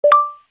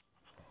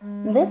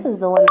This is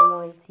the one and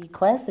only T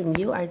Quest, and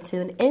you are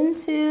tuned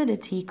into the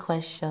T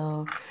Quest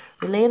Show.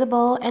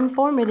 Relatable,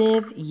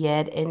 informative,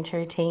 yet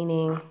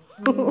entertaining.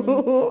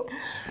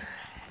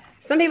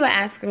 Some people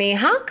ask me,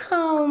 how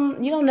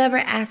come you don't never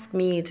ask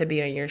me to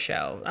be on your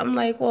show? I'm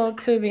like, well,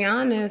 to be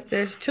honest,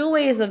 there's two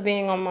ways of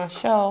being on my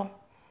show.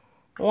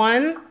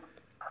 One,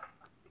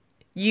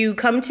 you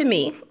come to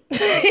me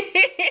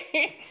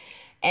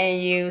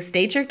and you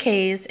state your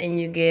case and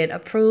you get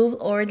approved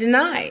or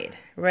denied,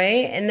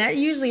 right? And that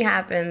usually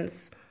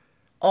happens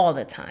all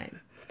the time.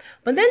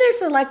 But then there's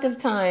selective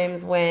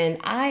times when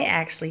I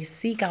actually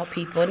seek out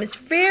people, and it's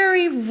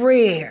very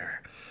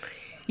rare.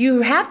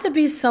 You have to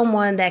be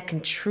someone that can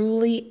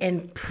truly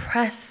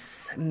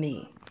impress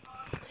me.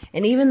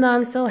 And even though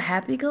I'm so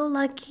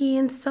happy-go-lucky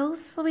and so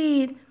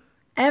sweet,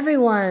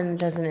 everyone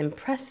doesn't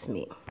impress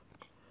me.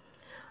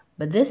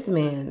 But this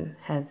man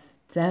has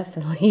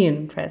definitely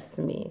impressed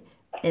me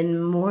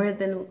in more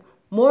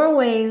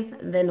ways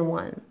than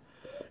one.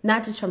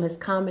 Not just from his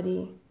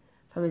comedy,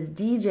 from his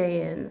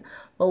DJing,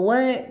 but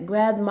what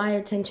grabbed my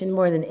attention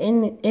more than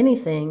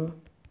anything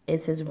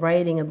is his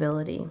writing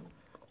ability.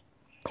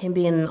 Him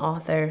being an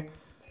author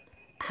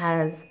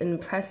has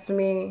impressed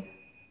me.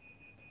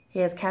 He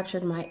has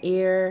captured my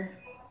ear,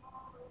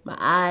 my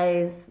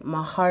eyes,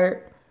 my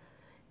heart,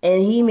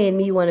 and he made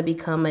me want to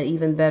become an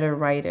even better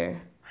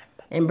writer.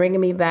 And bringing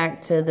me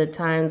back to the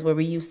times where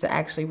we used to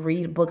actually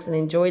read books and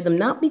enjoy them,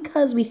 not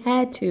because we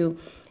had to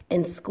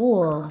in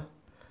school,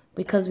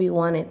 because we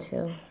wanted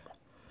to.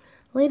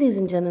 Ladies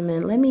and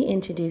gentlemen, let me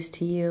introduce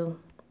to you,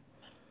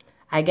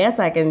 I guess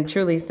I can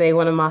truly say,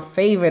 one of my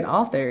favorite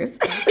authors,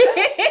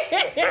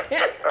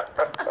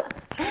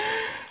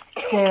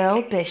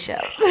 Darryl Bishop.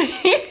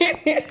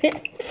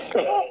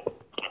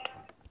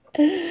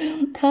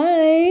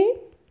 Hi.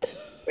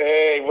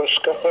 Hey, what's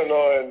going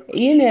on?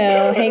 You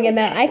know, hanging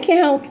out. I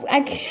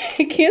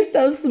can't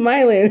stop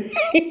smiling.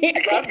 You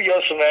got me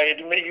awesome, man.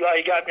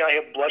 You got me out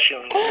here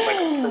blushing like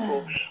a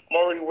purple. I'm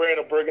already wearing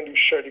a burgundy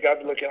shirt. You got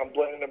me looking. I'm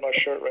blending in my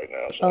shirt right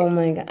now. So. Oh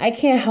my God, I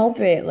can't help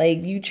it.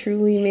 Like, you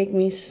truly make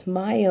me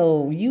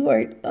smile. You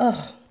are.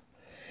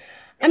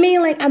 I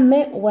mean, like, I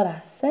meant what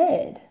I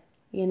said.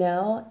 You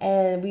know,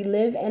 and we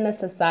live in a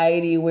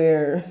society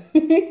where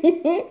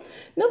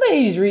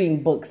nobody's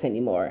reading books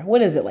anymore.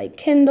 What is it, like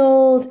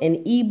Kindles and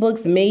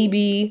ebooks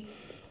maybe?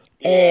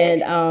 Yeah.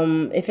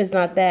 And if it's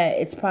not that,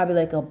 it's probably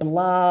like a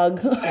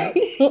blog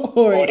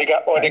or they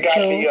got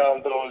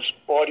those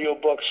audio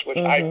books, which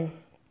I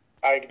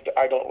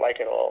don't like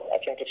at all.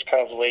 I think it's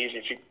kind of lazy.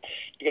 If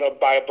you're gonna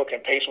buy a book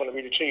and pay someone to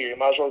read it to you, you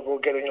might as well go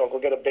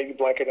get a baby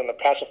blanket and a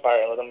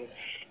pacifier and let them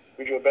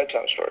read you a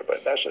bedtime story.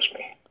 But that's just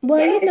me.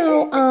 Well, you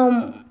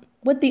know,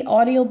 with the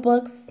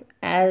audiobooks,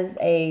 as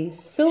a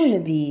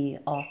soon-to-be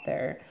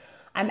author,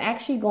 I'm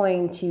actually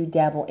going to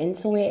dabble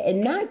into it,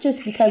 and not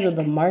just because of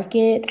the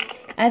market.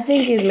 I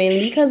think it's mainly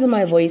because of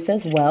my voice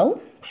as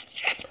well.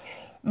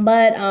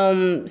 But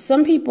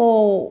some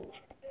people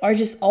are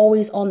just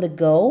always on the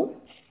go,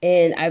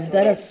 and I've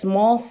done a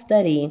small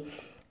study,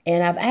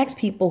 and I've asked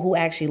people who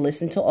actually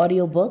listen to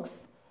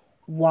audiobooks,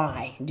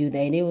 why do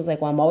they? And it was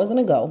like, well, I'm always on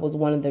the go, was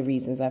one of the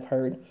reasons I've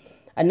heard.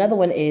 Another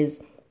one is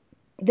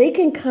they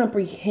can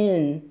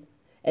comprehend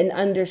and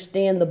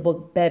understand the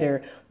book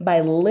better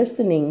by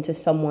listening to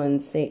someone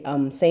saying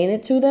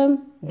it to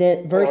them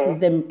versus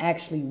them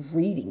actually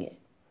reading it.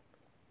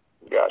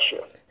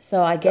 Gotcha.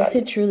 So I guess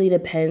it truly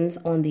depends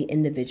on the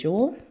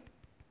individual,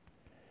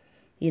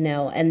 you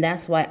know, and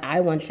that's why I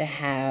want to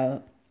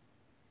have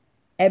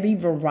every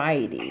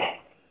variety.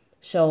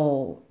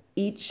 So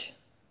each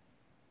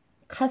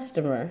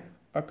customer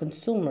or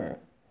consumer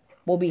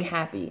will be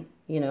happy.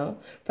 You know,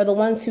 for the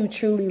ones who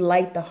truly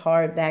like the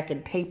hardback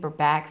and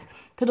paperbacks,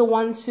 to the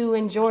ones who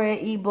enjoy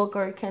an ebook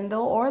or a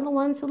Kindle, or the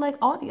ones who like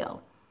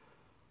audio.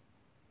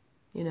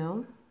 You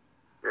know?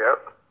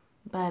 Yep.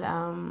 But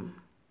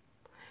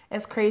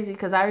it's crazy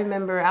because I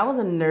remember I was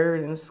a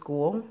nerd in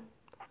school,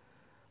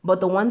 but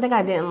the one thing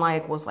I didn't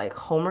like was like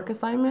homework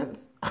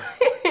assignments.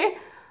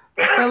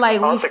 For like, I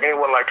don't think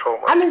anyone liked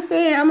homework. I'm just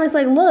saying, I'm just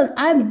like, look,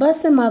 I'm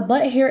busting my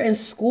butt here in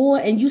school,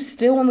 and you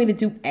still want me to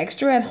do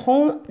extra at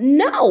home?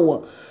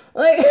 No.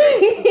 Like,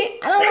 I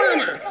don't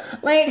wanna.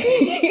 Like,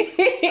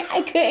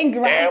 I couldn't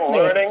grasp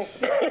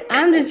it.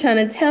 I'm just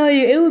trying to tell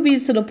you, it would be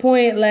to the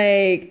point,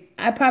 like,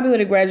 I probably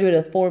would have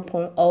graduated a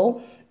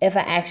 4.0 if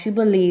I actually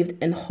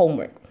believed in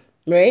homework,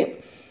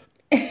 right?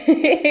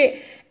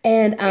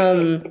 And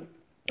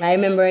I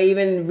remember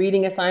even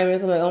reading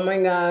assignments. I'm like, oh my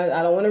God,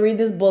 I don't want to read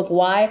this book.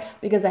 Why?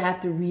 Because I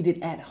have to read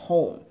it at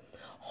home.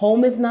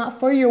 Home is not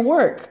for your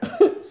work.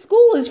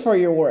 School is for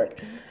your work.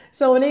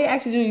 So when they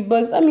actually do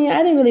books, I mean,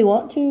 I didn't really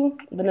want to,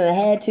 but then I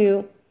had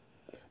to.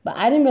 But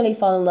I didn't really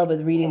fall in love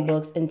with reading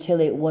books until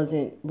it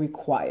wasn't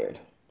required.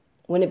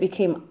 When it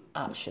became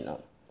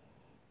optional.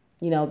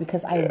 You know,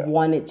 because I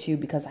wanted to,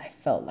 because I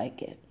felt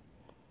like it.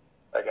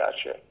 I got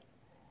you.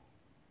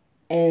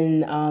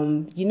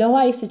 And you know how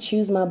I used to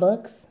choose my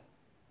books?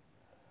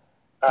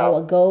 I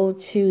would go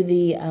to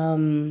the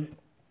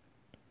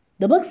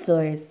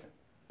bookstores.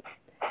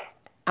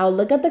 I'll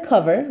look at the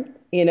cover,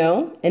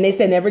 and they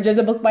say never judge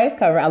a book by its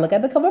cover. I'll look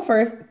at the cover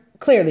first,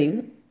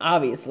 clearly,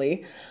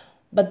 obviously.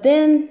 But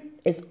then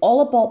it's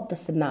all about the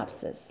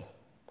synopsis.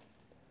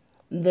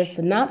 The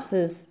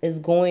synopsis is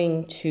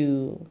going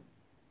to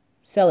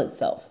sell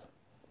itself.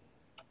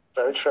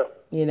 Very true.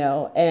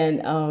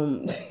 And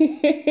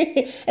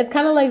it's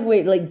kind of like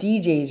with like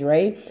DJs,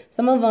 right?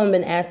 Some of them have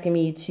been asking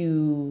me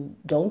to,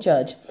 don't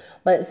judge,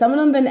 but some of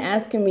them have been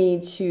asking me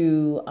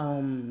to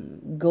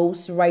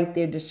ghost write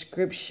their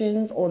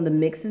descriptions on the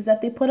mixes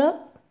that they put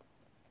up.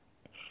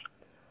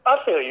 I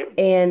feel you.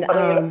 And,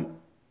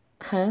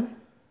 huh?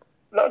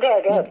 No, go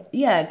ahead.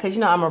 Yeah, because,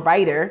 I'm a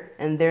writer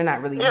and they're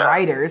not really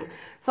writers.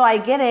 So I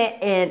get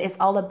it. And it's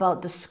all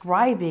about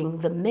describing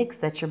the mix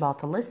that you're about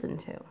to listen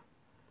to.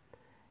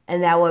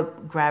 And that would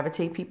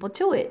gravitate people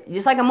to it.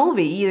 Just like a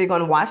movie. You're either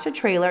going to watch the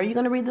trailer or you're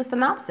going to read the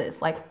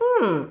synopsis. Like,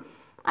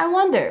 I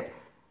wonder.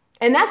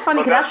 And that's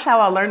funny because that's how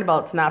I learned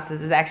about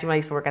synopsis. Is actually when I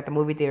used to work at the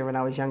movie theater when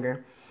I was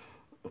younger.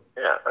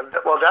 Yeah.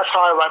 Well, that's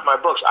how I write my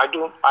books. I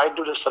do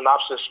the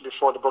synopsis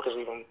before the book is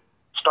even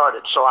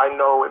started. So I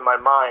know in my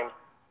mind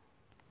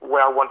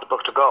where I want the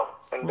book to go.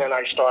 And then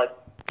I start,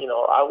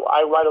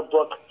 I write a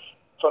book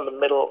from the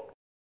middle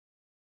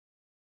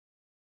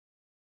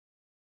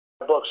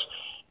of books.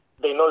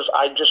 They notice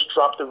I just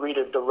dropped the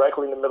reader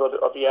directly in the middle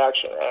of the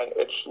action, and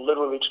it's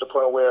literally to the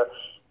point where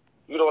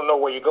you don't know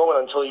where you're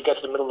going until you get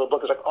to the middle of the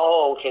book. It's like,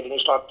 oh, okay, then you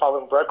start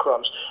following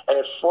breadcrumbs, and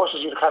it forces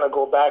you to kind of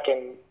go back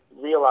and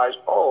realize,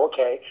 oh,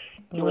 okay,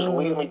 he was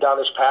leading me down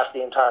this path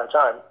the entire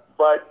time.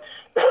 But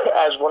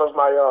as one of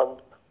my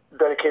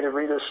dedicated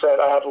readers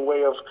said, I have a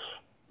way of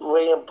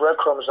laying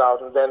breadcrumbs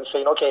out and then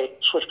saying, okay,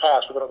 switch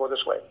paths, we're going to go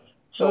this way.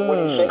 So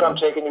when you think I'm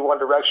taking you one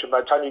direction, by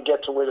the time you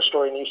get to where the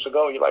story needs to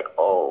go, you're like,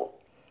 oh,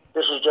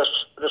 this was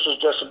just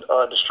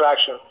a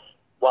distraction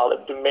while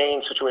the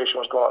main situation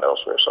was going on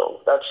elsewhere.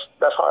 So that's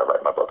how I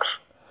write my books.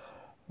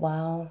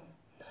 Wow.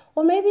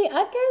 Well, maybe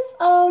I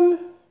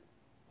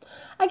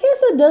guess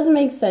it does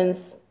make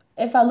sense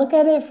if I look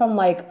at it from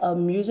like a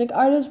music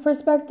artist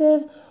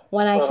perspective.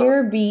 When I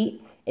hear a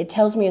beat, it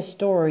tells me a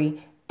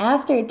story.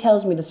 After it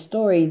tells me the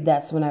story,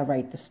 that's when I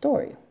write the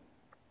story.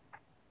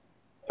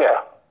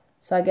 Yeah.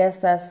 So I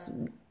guess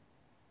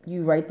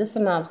you write the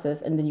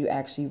synopsis and then you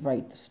actually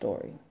write the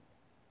story.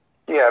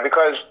 Yeah,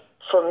 because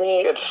for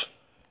me, it's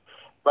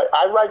like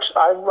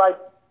I write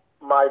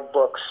my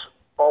books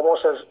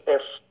almost as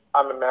if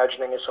I'm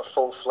imagining it's a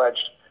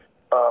full-fledged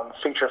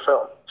feature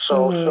film.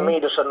 So for me,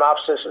 the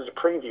synopsis is the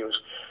previews.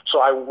 So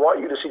I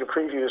want you to see the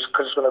previews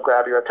because it's going to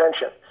grab your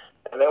attention.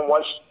 And then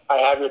once I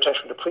have your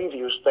attention to the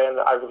previews, then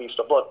I release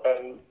the book.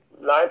 And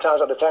 9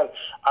 times out of 10,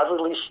 I've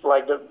released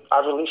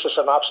a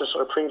synopsis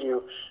or a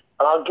preview,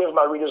 and I'll give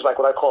my readers like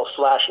what I call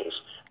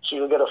flashes. So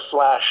you'll get a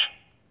flash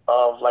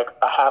of like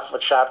a half of a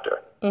chapter,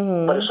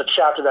 but it's a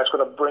chapter that's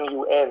going to bring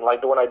you in, like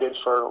the one I did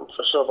for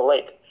Silver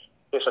Lake.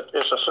 It's a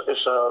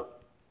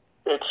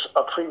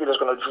preview that's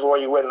going to draw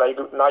you in. Now you're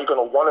going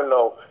to want to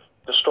know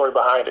the story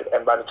behind it,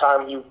 and by the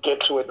time you get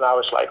to it, now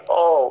it's like,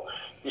 oh,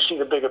 you see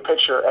the bigger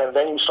picture, and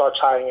then you start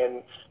tying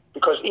in,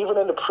 because even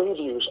in the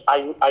previews,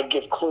 I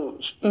give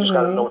clues. You just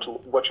got to know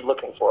what you're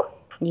looking for.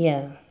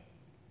 Yeah.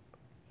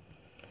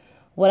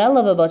 What I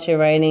love about your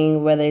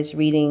writing, whether it's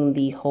reading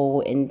the whole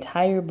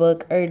entire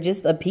book or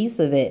just a piece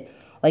of it,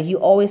 like you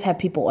always have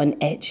people on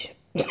edge.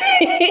 You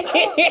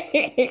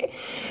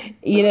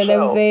know what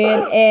I'm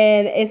saying?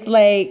 And it's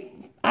like,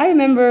 I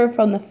remember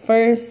from the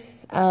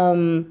first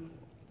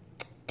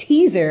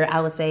teaser, I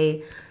would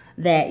say,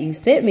 that you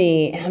sent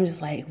me, and I'm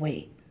just like,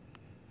 wait,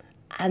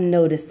 I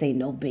know this ain't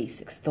no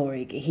basic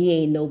story. He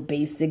ain't no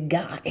basic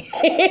guy.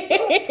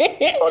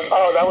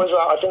 That was,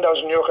 I think that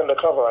was New York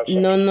Undercover, I think.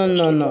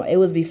 No. It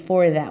was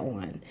before that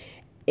one.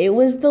 It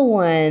was the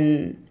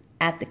one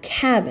at the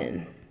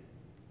cabin.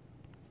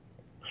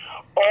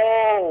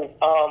 Oh,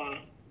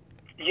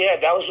 yeah,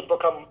 that was the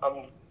book I'm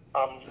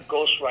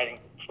ghostwriting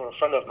for a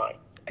friend of mine.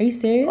 Are you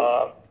serious?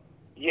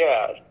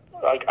 Yeah.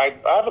 Like, I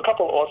have a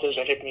couple of authors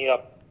that hit me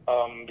up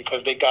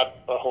because they got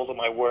a hold of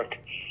my work.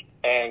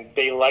 And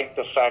they like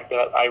the fact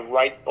that I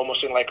write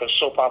almost in like a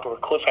soap opera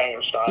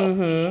cliffhanger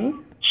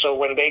style. So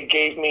when they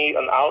gave me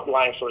an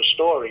outline for a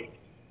story,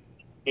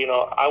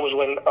 I was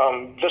when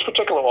this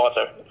particular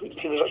author,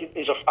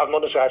 I've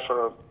known this guy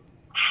for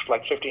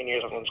like 15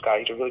 years. I've known this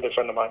guy. He's a really good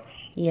friend of mine.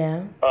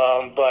 Yeah.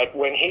 But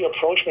when he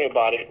approached me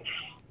about it,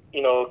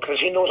 because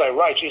he knows I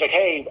write, so he's like,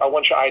 hey, I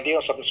want your idea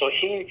or something. So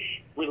he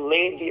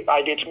relayed the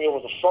idea to me over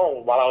the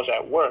phone while I was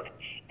at work.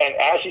 And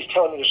as he's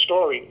telling me the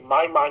story,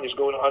 my mind is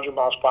going 100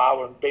 miles per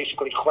hour and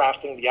basically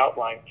crafting the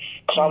outline.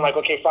 So I'm like,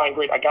 okay, fine,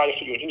 great, I got it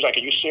for you. And he was like, are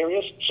you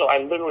serious? So I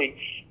literally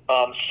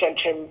sent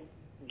him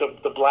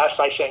the blast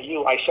I sent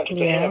you. I sent it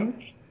to him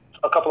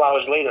a couple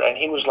hours later, and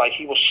he was like,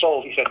 he was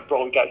sold. He said,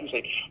 bro, we got to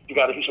get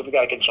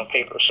this on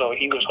paper. So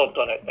he was hooked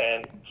on it,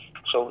 and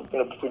so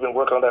we've been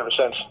working on that ever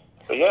since.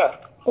 But yeah.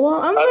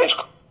 Well, I'm go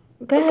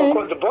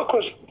ahead. The book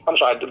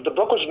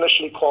was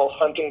initially called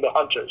Hunting the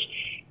Hunters.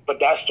 but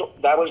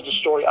that was the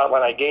story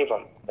outline I gave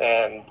him,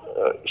 and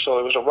so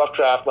it was a rough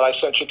draft. But I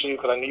sent it to you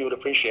because I knew you would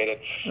appreciate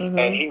it.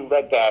 And he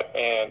read that,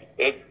 and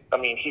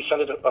he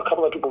sent it. A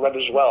couple of people read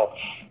it as well,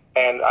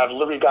 and I've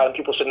literally gotten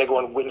people sitting there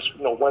going,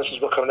 "When's this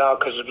book coming out?"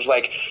 Because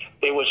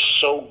it was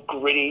so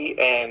gritty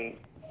and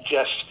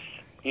just.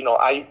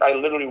 I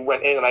literally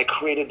went in and I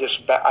created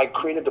I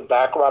created the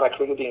background, I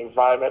created the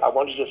environment. I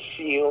wanted you to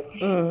feel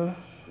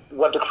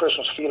what the Chris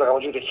was feeling. I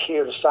wanted you to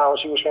hear the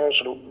sounds he was hearing.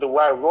 So the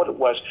way I wrote it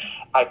was,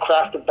 I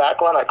crafted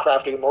background, I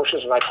crafted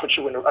emotions, and I put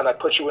you in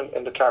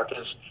the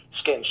character's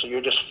skin. So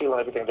you're just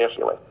feeling everything they're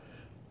feeling.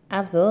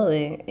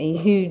 Absolutely,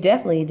 you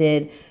definitely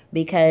did,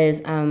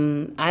 because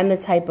I'm the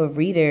type of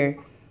reader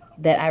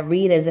that I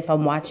read as if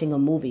I'm watching a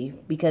movie.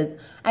 Because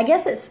I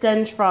guess it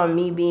stems from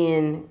me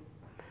being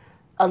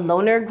a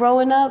loner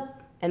growing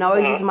up and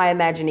always using my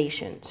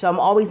imagination. So I'm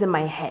always in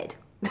my head.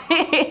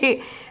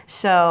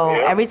 So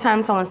every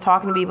time someone's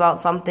talking to me about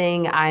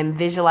something, I'm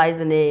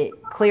visualizing it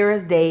clear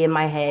as day in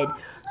my head.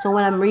 So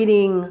when I'm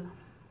reading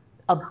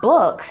a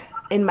book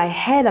in my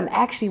head, I'm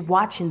actually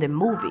watching the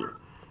movie.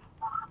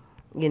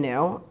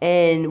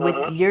 And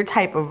with your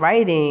type of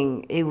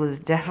writing, it was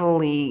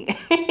definitely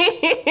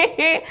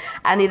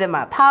I needed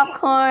my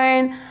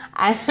popcorn,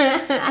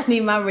 I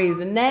need my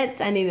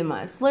Raisinets, I needed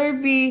my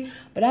Slurpee,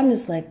 but I'm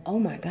just like, oh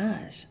my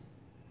gosh.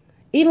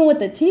 Even with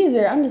the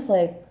teaser, I'm just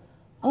like,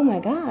 oh my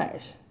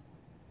gosh.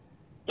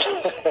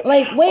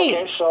 Like, wait,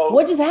 okay,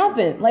 what just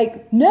happened?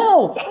 Like,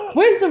 no,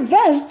 where's the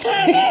rest?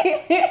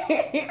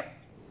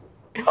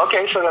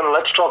 Okay, so then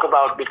let's talk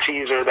about the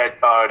teaser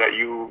that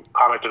you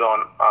commented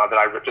on that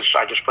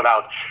I just put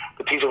out.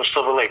 The teaser was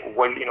Silver Lake.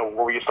 What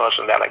were your thoughts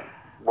on that? Like,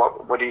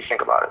 what do you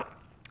think about it?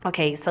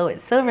 Okay, so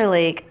at Silver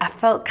Lake, I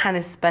felt kind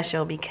of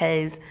special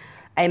because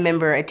I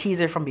remember a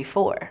teaser from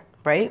before,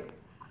 right?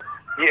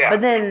 Yeah.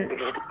 But then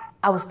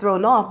I was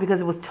thrown off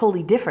because it was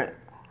totally different.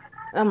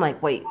 And I'm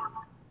like, wait,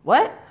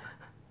 what?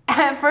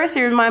 At first,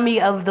 it reminded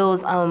me of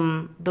those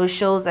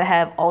shows that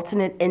have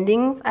alternate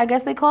endings, I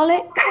guess they call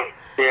it.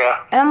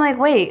 Yeah. And I'm like,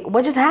 wait,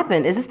 what just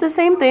happened? Is this the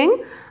same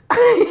thing?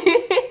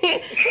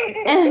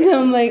 And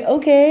I'm like,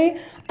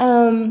 okay.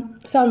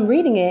 So I'm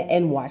reading it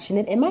and watching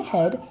it in my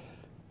head.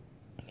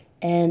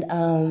 And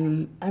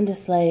I'm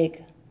just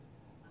like,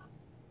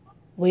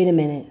 wait a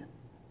minute.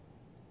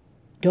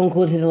 Don't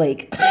go to the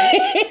lake.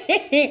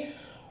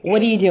 What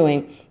are you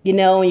doing?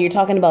 When you're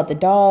talking about the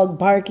dog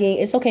barking,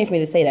 it's okay for me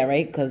to say that,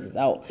 right? Because it's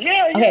out.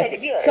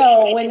 Yeah.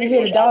 So when you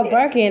hear the dog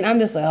barking, I'm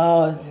just like,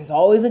 oh, it's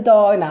always a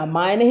dog, not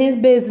minding his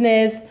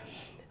business.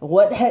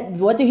 What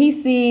do he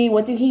see?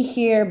 What do he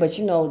hear? But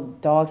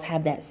dogs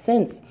have that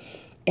sense.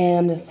 And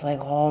I'm just like,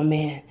 oh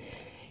man,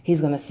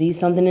 he's going to see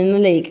something in the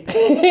lake.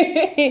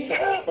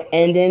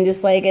 And then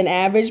just like an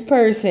average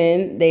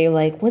person, they're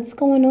like, what's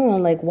going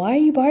on? Like, why are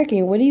you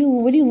barking? What are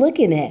you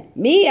looking at?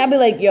 Me? I'd be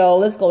like, yo,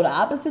 let's go the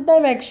opposite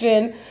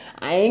direction.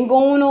 I ain't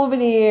going over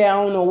there. I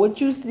don't know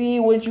what you see,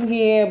 what you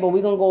hear, but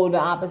we're going to go the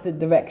opposite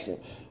direction.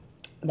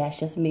 That's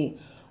just me.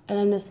 And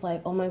I'm just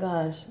like, oh my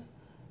gosh,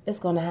 it's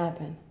going to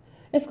happen.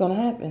 It's going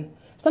to happen.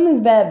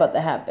 Something's bad about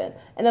to happen.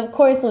 And of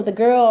course, with the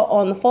girl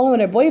on the phone with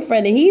her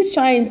boyfriend, and he's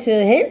trying to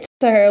hint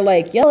to her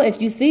like, yo,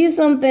 if you see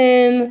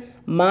something,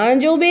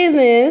 mind your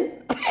business.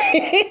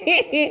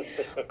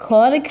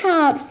 Call the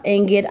cops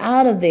and get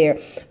out of there.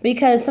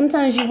 Because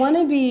sometimes you want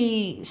to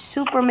be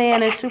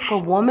Superman and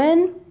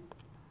Superwoman,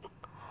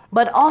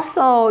 but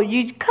also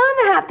you kind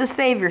of have to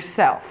save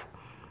yourself.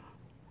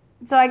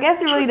 So I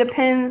guess it really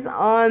depends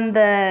on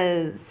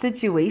the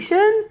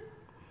situation.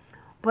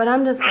 But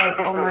I'm just like,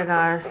 oh my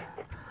gosh.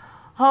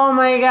 Oh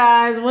my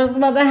gosh, what's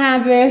about to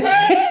happen? Call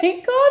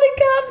the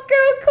cops,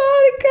 girl, call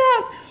the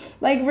cops.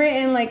 Like we're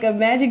in like a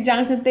Magic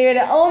Johnson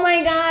theater. Oh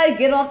my God,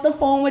 get off the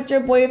phone with your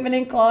boyfriend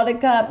and call the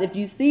cops. If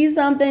you see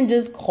something,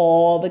 just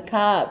call the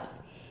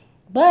cops.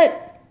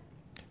 But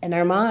in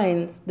our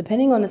minds,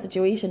 depending on the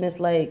situation, it's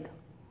like,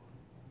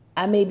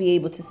 I may be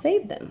able to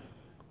save them.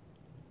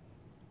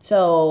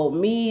 So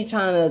me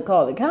trying to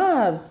call the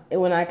cops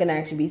when I can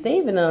actually be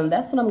saving them,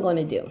 that's what I'm going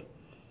to do.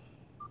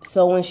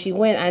 So when she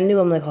went, I knew,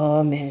 I'm like,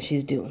 oh man,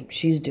 she's doomed.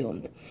 She's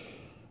doomed.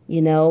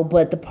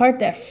 But the part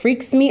that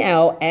freaks me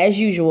out, as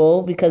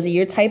usual, because of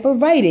your type of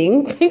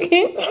writing,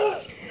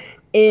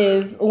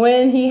 is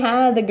when he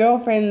had the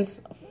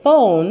girlfriend's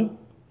phone,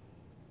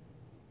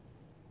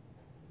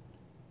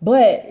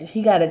 but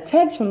he got a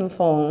text from the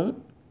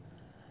phone,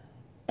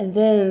 and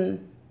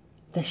then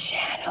the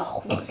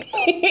shadow.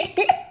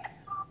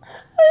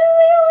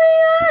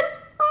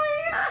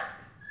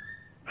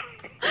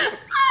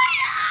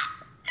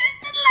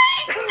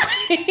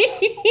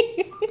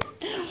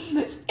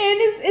 And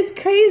it's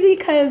crazy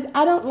because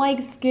I don't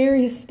like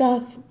scary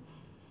stuff.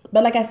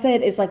 But like I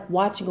said, it's like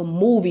watching a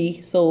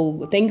movie.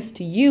 So thanks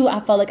to you, I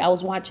felt like I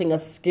was watching a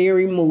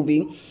scary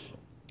movie.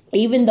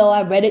 Even though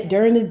I read it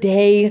during the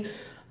day,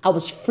 I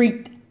was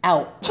freaked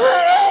out.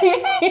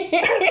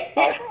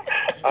 I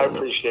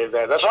appreciate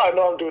that. That's how I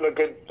know I'm doing a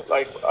good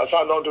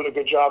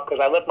job, because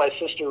I let my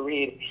sister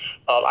read.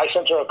 I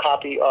sent her a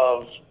copy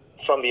of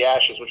From the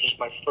Ashes, which is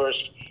my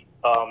first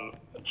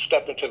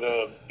step into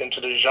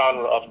the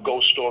genre of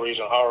ghost stories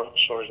and horror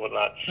stories and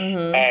whatnot.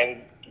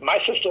 And my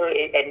sister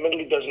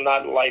admittedly does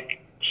not like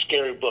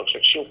scary books,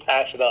 and she'll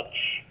pass it up.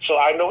 So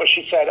I know what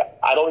she said.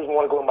 I don't even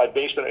want to go in my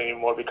basement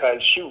anymore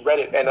because she read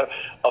it, and a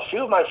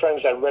few of my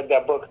friends that read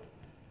that book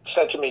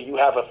said to me, "You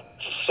have a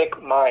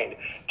sick mind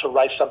to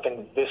write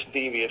something this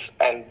devious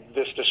and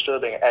this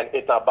disturbing and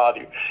it not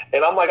bother you."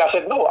 And I'm like, I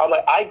said, no. I'm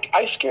like,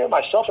 I scare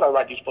myself when I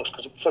write these books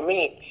because for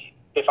me,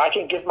 if I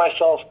can get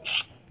myself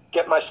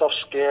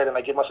scared and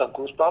I give myself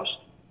goosebumps,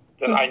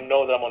 then I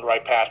know that I'm on the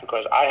right path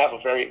because I have a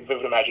very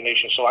vivid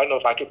imagination. So I know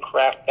if I could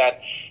craft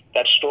that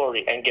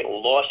story and get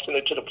lost in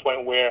it to the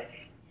point where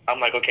I'm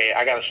like, okay,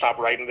 I got to stop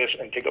writing this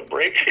and take a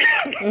break.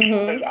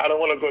 I don't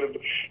want to go to.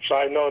 So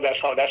I know that's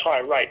how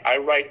I write. I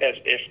write as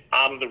if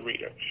I'm the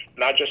reader,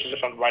 not just as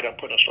if I'm writing, I'm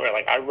putting a story.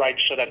 Like I write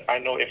so that I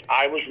know if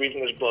I was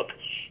reading this book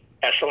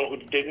as someone who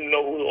didn't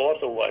know who the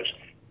author was,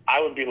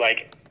 I would be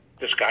like,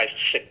 this guy's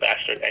a sick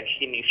bastard and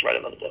he needs to write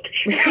another book.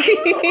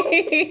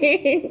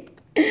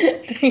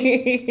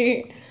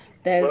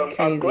 That's crazy.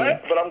 I'm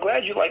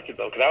glad you liked it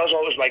though, because I was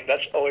always like,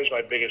 that's always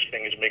my biggest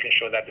thing is making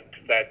sure that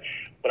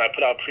when I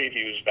put out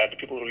previews, that the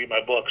people who read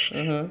my books,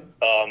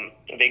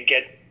 they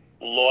get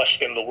lost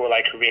in the world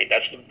I create.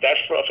 That's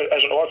for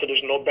as an author.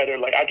 There's no better.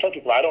 Like I tell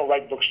people, I don't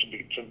write books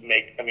to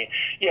make. I mean,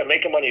 yeah,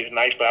 making money is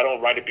nice, but I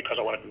don't write it because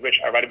I want to be rich.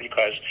 I write it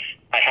because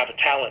I have a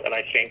talent and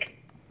I think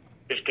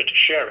it's good to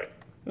share it.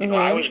 You know,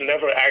 I was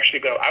never actually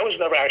going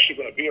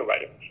to be a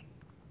writer.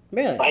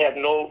 Really?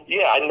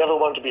 I never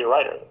wanted to be a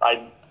writer.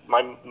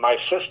 My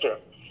sister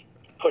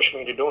pushed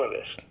me into doing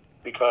this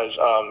because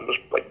it was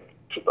like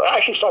I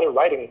actually started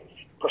writing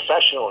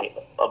professionally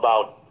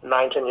about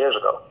 9-10 years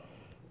ago.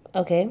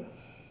 Okay.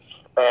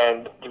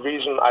 And the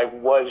reason I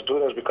was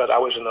doing this because I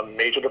was in a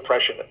major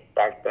depression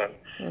back then.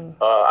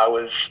 I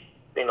was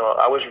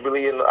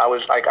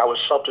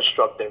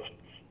self-destructive,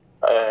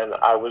 and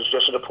I was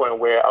just at the point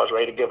where I was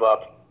ready to give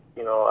up.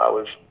 You know, I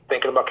was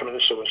thinking about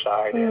committing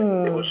suicide,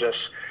 and it was just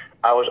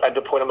I was at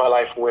the point in my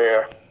life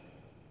where,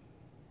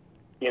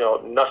 you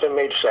know, nothing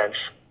made sense.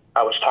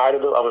 I was tired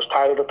of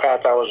the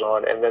path I was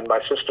on, and then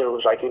my sister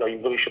was like, you know, you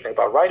really should think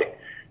about writing.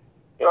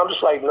 You know, I'm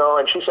just like, no.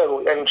 And she said,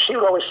 and she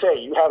would always say,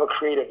 you have a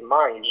creative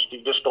mind,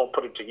 you just don't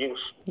put it to use.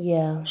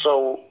 Yeah.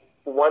 So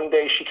one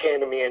day she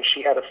came to me, and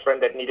she had a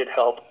friend that needed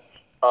help,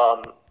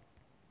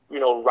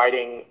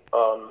 writing,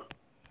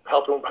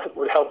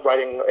 help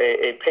writing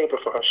a paper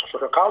for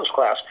her college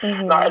class.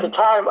 Now at the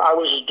time, I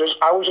was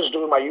just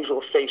doing my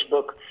usual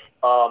Facebook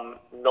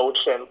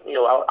notes, and you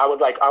know, I would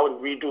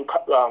redo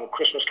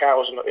Christmas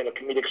carols in a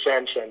comedic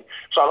sense, and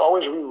so I'd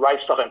always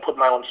rewrite stuff and put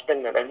my own spin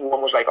in it.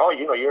 Everyone was like, "Oh,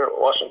 you know, you're an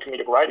awesome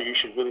comedic writer. You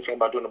should really think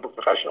about doing a book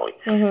professionally."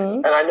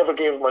 And I never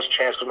gave it much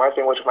chance because my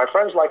thing was, if my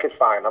friends like it,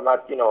 fine. I'm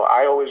not, you know,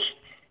 I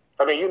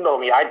mean, you know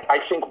me. I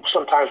think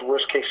sometimes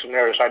worst case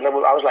scenarios. I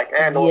was like,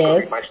 no one's gonna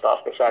read my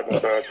stuff besides me.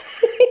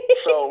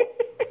 So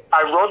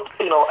I wrote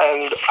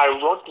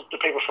the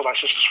paper for my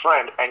sister's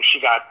friend, and she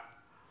got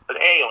an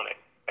A on it,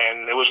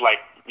 and it was like,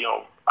 you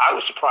know, I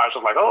was surprised. I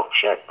was like, oh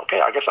shit,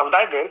 okay, I guess I'm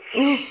that good.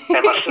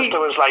 And my sister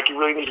was like, you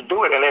really need to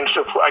do it. And then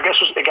I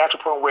guess it got to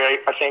a point where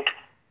I think,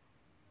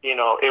 you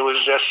know, it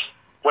was just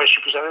when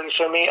she presented it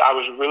to me, I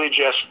was really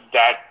just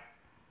that.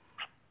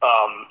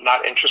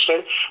 Not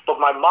interested, but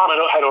my mom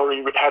had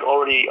already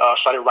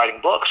started writing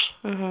books.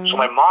 So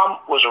my mom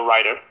was a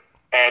writer,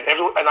 and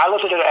I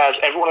looked at it as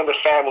everyone in the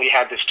family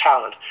had this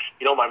talent.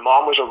 You know, my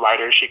mom was a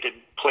writer; she could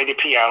play the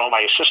piano.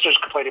 My sisters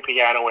could play the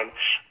piano and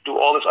do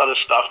all this other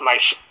stuff. My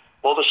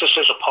older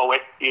sister's a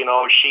poet. You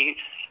know, she's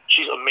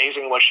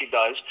amazing what she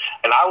does.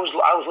 And I was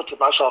looked at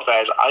myself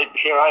as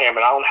here I am,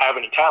 and I don't have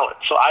any talent.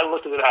 So I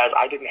looked at it as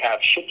I didn't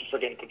have shit to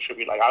friggin'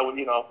 contribute. Like I would,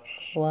 you know.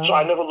 Wow. So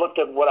I never looked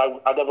at what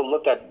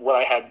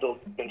I had built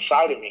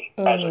inside of me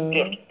as a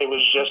gift. It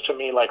was just to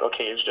me like,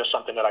 okay, it's just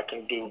something that I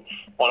can do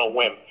on a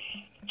whim.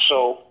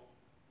 So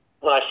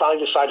when I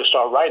finally decided to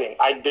start writing,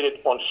 I did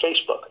it on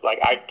Facebook. Like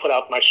I put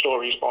out my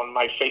stories on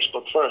my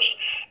Facebook first,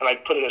 and I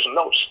put it as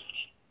notes.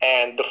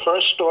 And the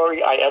first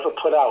story I ever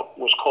put out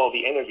was called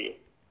The Interview.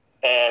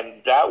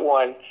 And that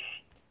one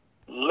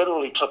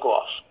literally took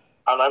off.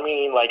 And I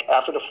mean, like,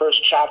 after the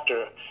first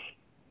chapter,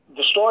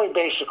 the story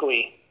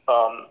basically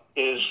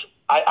is,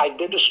 I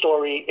did the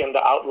story in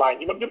the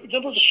outline. You know,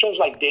 there was shows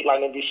like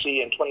Dateline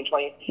NBC in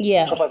 2020,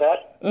 stuff like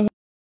that.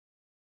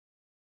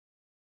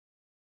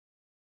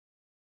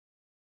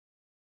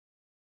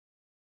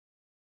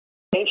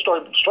 The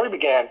story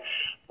began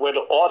where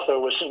the author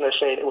was sitting there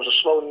saying it was a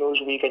slow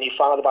news week, and he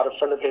found out about a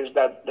friend of his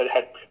that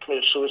had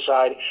committed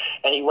suicide,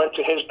 and he went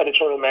to his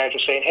editorial manager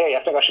saying, hey,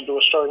 I think I should do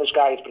a story on this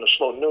guy. It's been a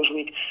slow news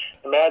week.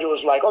 The manager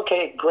was like,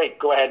 okay, great,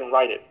 go ahead and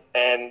write it.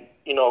 And,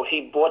 you know,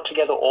 he brought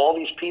together all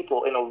these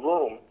people in a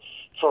room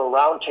for a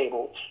round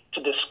table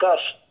to discuss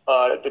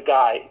the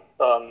guy,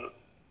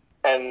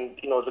 and,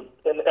 you know,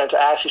 and to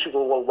ask these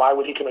people, well, why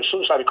would he commit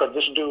suicide? Because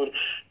this dude,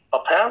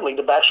 apparently,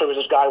 the backstory of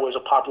this guy was a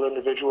popular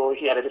individual.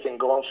 He had everything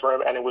going for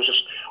him, and it was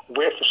just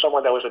weird for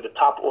someone that was at the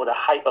top or the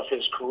height of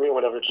his career, or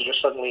whatever, to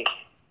just suddenly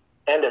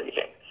end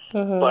everything.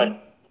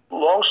 But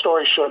long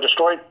story short, the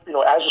story,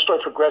 as the story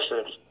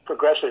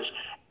progresses,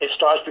 it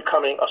starts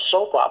becoming a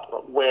soap opera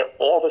where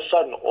all of a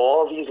sudden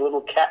all these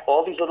little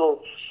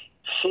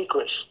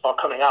secrets are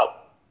coming out.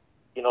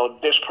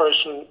 This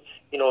person,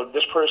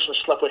 this person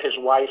slept with his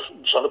wife.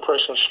 This other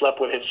person slept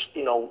with his,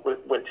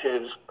 with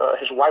his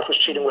wife was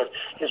cheating with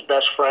his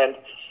best friend,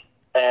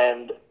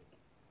 and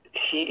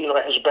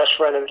his best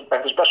friend and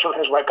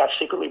his wife got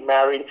secretly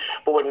married.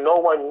 But what no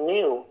one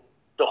knew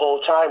the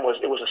whole time was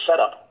it was a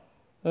setup.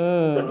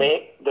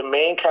 The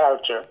main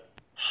character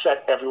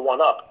set everyone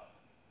up,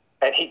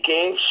 and he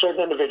gave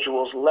certain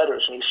individuals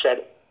letters, and he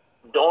said,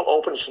 "Don't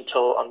open this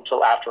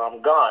until after I'm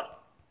gone."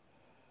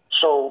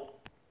 So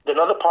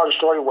another part of the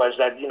story was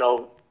that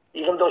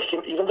even though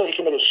he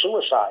committed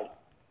suicide,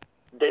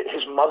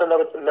 his mother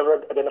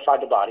never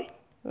identified the body.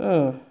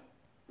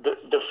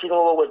 The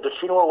funeral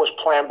was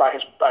planned by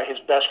his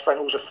best friend,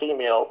 who was a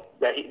female.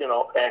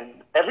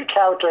 And every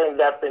character in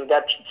that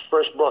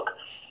first book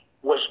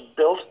was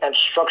built and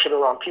structured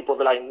around people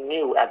that I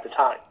knew at the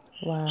time.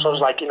 Wow. So it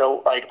was like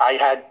I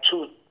had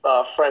two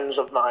friends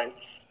of mine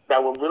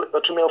that were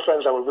two male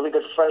friends that were really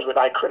good friends with.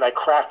 I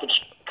crafted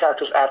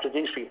characters after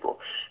these people,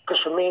 because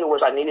for me it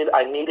was I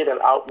needed an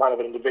outline of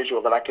an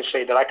individual that I could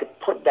say that I could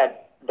put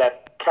that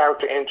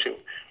character into.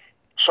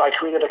 So I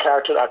created a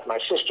character after my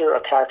sister, a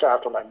character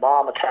after my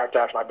mom, a character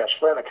after my best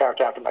friend, a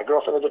character after my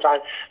girlfriend at the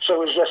time. So it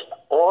was just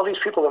all these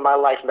people in my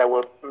life that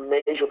were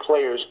major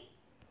players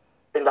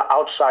in the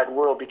outside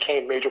world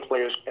became major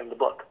players in the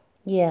book.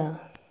 Yeah.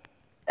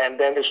 And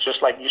then it's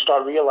just like you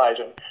start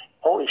realizing,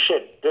 holy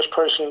shit, this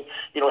person,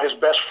 his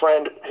best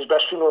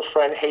female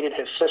friend hated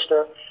his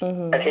sister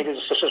and hated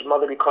his sister's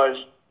mother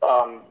because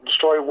the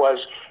story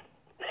was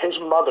his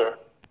mother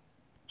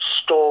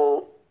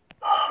stole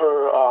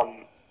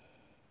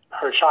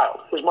her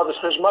child. His mother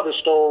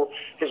stole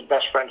his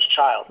best friend's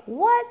child.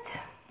 What?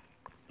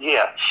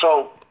 Yeah.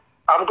 So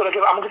I'm gonna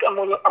give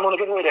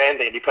away the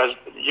ending because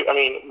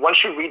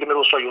once you read the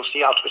middle story, you'll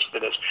see how twisted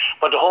it is.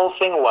 But the whole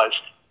thing was,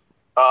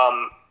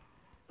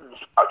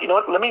 you know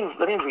what? Let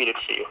me read it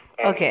for you.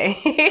 Okay.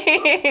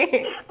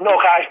 No,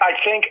 I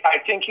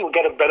think you'll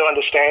get a better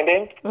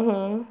understanding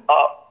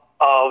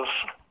of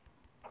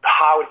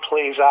how it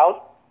plays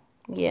out.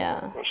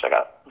 Yeah.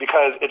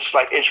 Because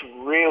it's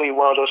really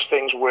one of those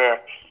things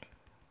where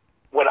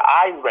when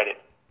I read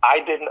it, I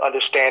didn't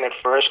understand it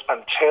first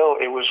until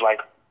it was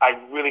like I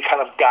really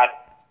kind of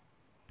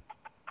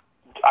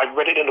I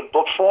read it in the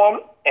book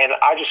form, and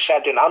I just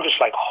sat there and I'm just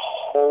like,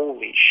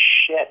 holy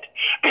shit.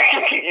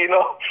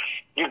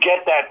 You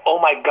get that oh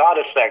my God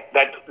effect,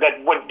 that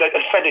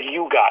effect that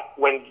you got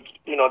when,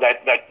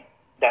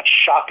 that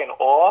shock and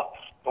awe.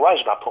 Why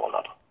is it not pulling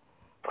up?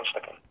 1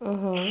 second.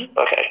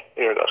 Okay,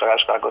 here it goes. I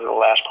just gotta go to the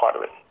last part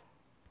of it.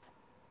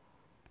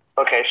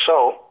 Okay,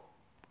 so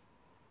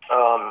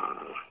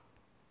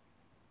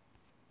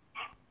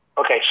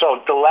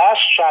the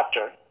last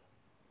chapter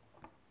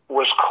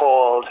was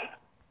called,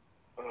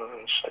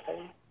 1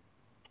 second,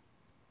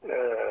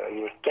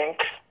 you would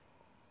think.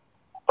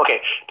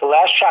 Okay, the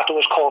last chapter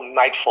was called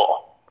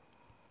Nightfall.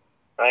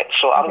 Right?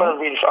 So I'm gonna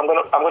read. I'm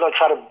gonna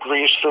try to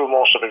breeze through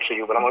most of it for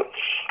you, but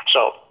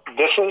so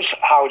this is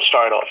how it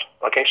started off.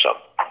 Okay, so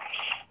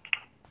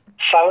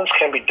silence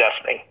can be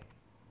deafening.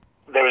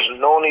 There is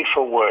no need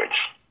for words.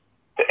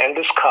 The end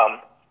has come,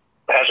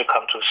 but has it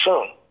come too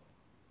soon?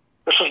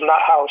 This is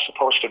not how it's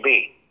supposed to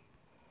be.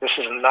 This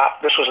was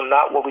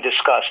not what we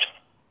discussed.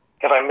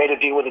 Have I made a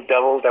deal with the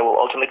devil that will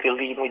ultimately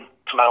lead me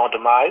to my own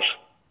demise?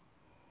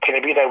 Can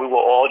it be that we were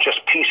all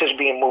just pieces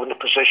being moved into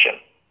position?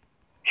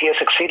 He has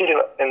succeeded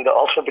in the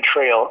ultimate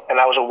betrayal, and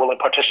I was a willing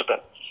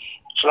participant.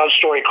 So now the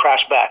story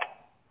crashed back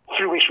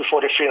 3 weeks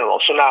before the funeral.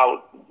 So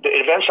now the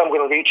events I'm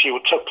going to read to you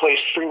took place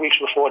 3 weeks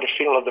before the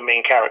funeral of the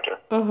main character,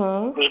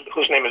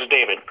 whose name is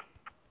David.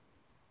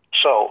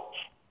 So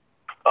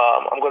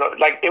I'm gonna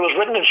it was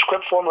written in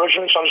script form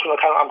originally, so I'm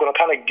gonna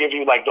kind of give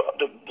you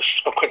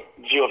a quick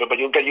view of it, but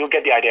you'll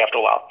get the idea after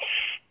a while.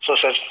 So it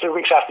says 3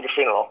 weeks after the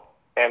funeral,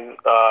 and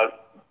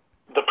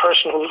the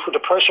person who's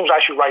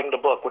actually writing the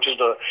book, which is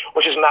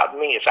not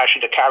me, it's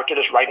actually the character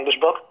that's writing this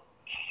book.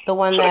 The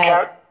one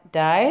that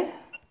died?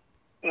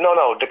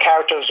 No, the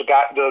character is the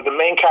guy. The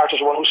main character is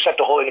the one who set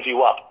the whole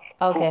interview up.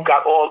 Okay. Who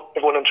got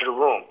everyone into the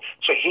room.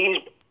 So he's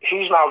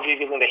now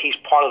revealing that he's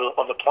part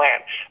of the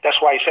plan. That's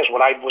why he says,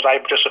 was I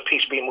just a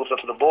piece being moved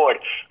onto the board?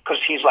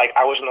 Because he's like,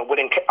 I wasn't a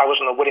witting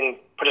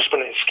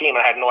participant in his scheme.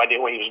 And I had no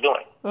idea what he was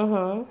doing.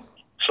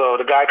 So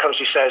the guy comes,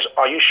 he says,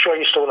 are you sure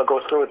you still want to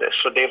go through with this?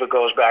 So David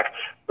goes back,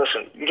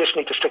 listen, you just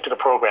need to stick to the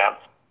program.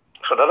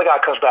 So the other guy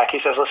comes back, he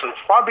says, listen,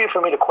 far be it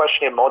for me to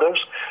question your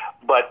motives,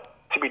 but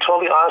to be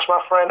totally honest, my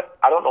friend,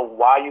 I don't know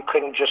why you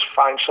couldn't just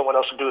find someone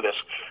else to do this.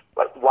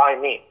 Like, why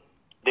me?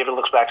 David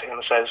looks back to him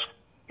and says,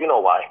 you know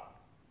why.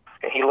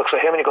 And he looks at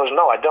him and he goes,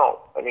 no, I don't.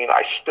 I mean,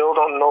 I still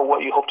don't know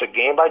what you hope to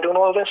gain by doing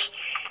all of this.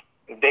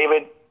 And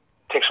David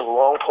takes a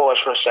long pause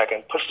for a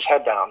second, puts his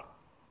head down,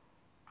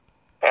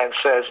 and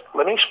says,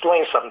 let me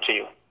explain something to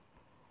you.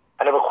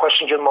 I never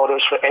questioned your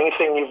motives for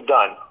anything you've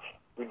done.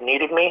 You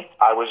needed me,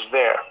 I was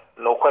there.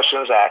 No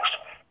questions asked.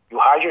 You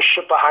hide your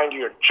shit behind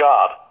your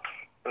job.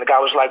 And the guy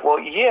was like, well,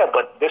 yeah,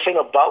 but this ain't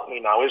about me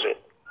now, is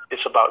it?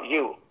 It's about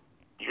you,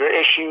 your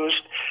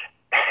issues,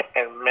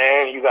 and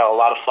man, you got a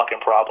lot of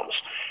fucking problems.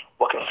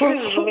 What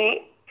confuses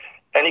me,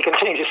 and he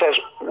continues, he says,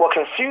 what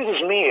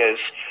confuses me is,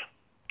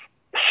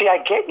 see, I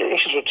get your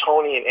issues with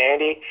Tony and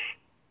Andy.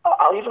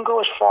 I'll even go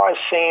as far as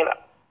saying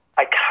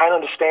I kind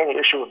of understand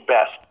your issue with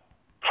Beth,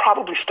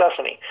 probably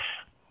Stephanie.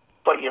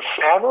 But your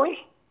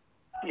family,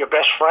 your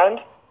best friend,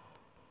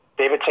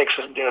 David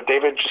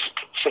just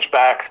sits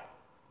back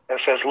and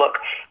says, look,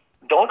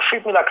 don't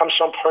treat me like I'm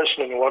some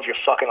person in one of your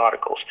fucking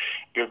articles.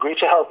 You agreed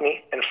to help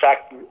me. In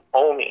fact, you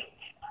owe me,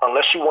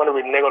 unless you want to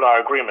renege on our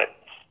agreement.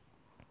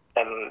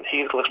 And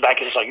he looks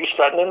back and says, are you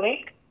threatening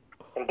me?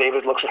 And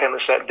David looks at him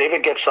and says,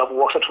 David gets up,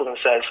 walks up to him and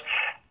says,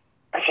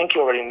 I think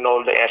you already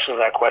know the answer to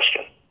that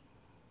question.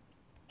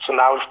 So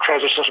now it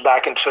transitions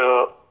back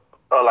into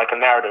like a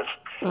narrative.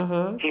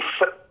 Mm-hmm. He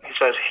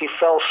says, he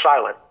fell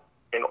silent.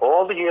 In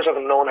all the years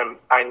I've known him,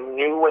 I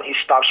knew when he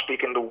stopped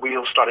speaking, the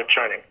wheels started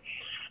turning.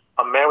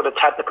 A man with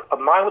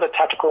a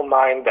tactical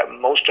mind that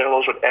most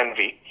generals would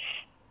envy.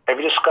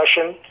 Every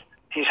discussion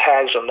he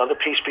has another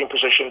piece being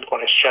positioned on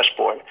his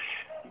chessboard.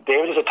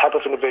 David is the type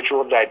of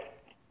individual that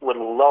would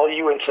lull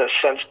you into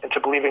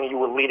believing you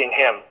were leading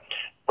him,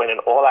 when in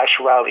all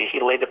actuality,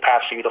 he laid the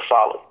path for you to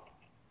follow.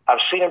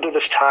 I've seen him do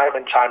this time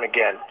and time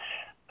again.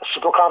 A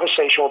simple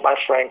conversation with my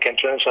friend can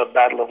turn into a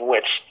battle of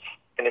wits.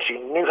 And if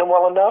you knew him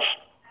well enough,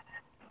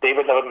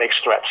 David never makes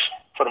threats.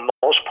 For the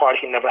most part,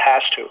 he never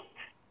has to.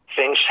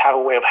 Things have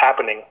a way of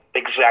happening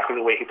exactly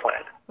the way he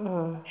planned.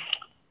 Mm.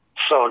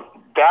 So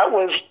that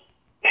was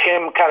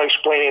him kind of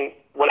explaining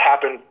what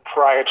happened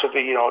prior to the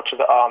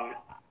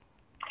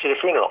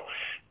funeral.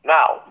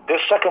 Now,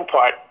 this second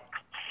part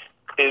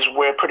is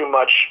where pretty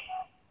much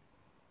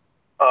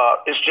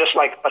it's just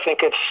like, I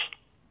think it's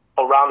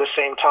around the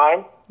same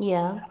time.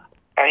 Yeah.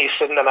 And he's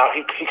sitting there now.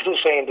 He was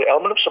saying the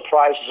element of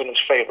surprise is in his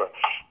favor.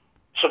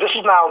 So this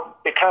is now,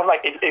 it kind of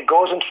like, it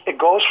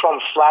goes from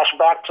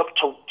flashback to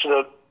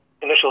the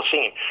initial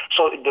scene.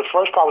 So the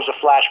first part was a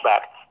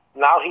flashback.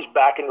 Now he's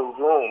back in the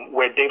room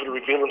where David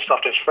revealed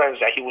himself to his friends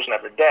that he was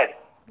never dead.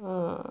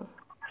 Mm.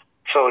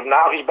 So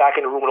now he's back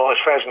in the room with all his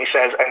friends, and he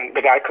says, and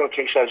the guy comes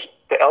to him, he says,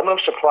 the element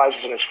of surprise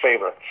is in his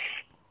favor.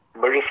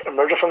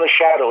 Emerging from the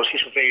shadows, he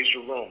surveys the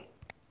room.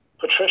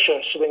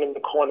 Patricia sitting in the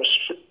corner,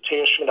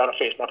 tears streaming down her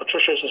face. Now,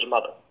 Patricia is his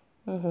mother.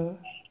 Mm-hmm.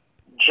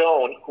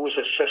 Joan, who is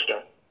his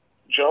sister.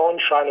 Joan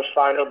trying to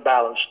find her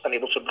balance,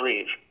 unable to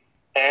breathe.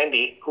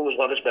 Andy, who was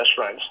one of his best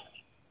friends.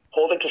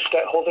 Holding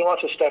on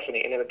to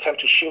Stephanie in an attempt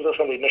to shield her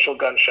from the initial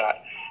gunshot.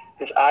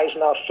 His eyes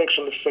now fixed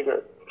on the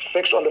figure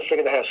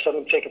that has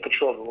suddenly taken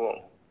control of the room.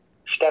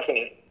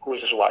 Stephanie, who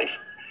is his wife.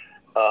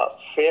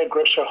 Fear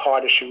grips her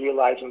heart as she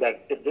realizes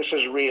that if this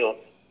is real,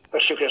 her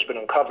secret has been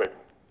uncovered.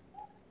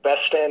 Beth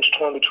stands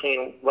torn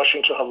between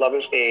rushing to her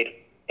lover's aid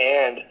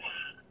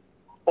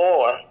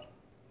or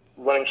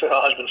running to her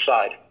husband's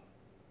side.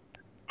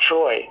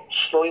 Troy,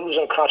 slowly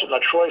losing consciousness. Now,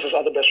 Troy is his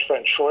other best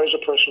friend. Troy is the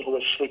person who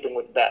was sleeping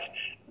with Beth.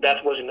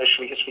 Beth was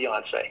initially his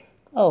fiancée.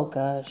 Oh,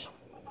 gosh.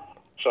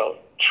 So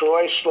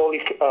Troy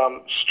slowly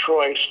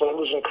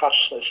losing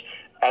consciousness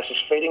as his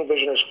fading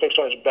vision is fixed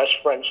on his best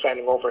friend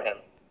standing over him.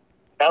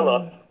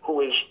 Ella,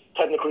 who is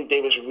technically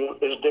David's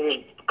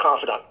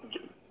confidant.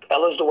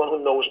 Ella's the one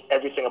who knows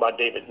everything about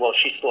David. Well,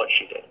 she thought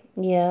she did.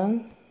 Yeah.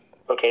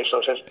 Okay, so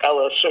it says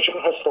Ella, searching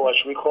her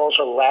thoughts, recalls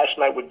her last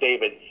night with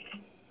David,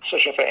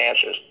 searching for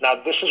answers. Now,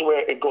 this is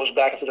where it goes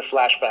back into the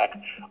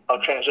flashback of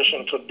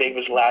transitioning to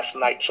David's last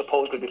night,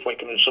 supposedly before he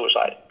committed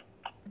suicide.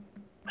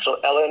 So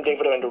Ella and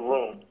David are in the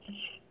room,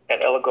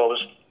 and Ella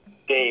goes,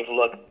 Dave,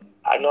 look,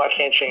 I know I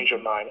can't change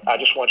your mind. I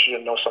just want you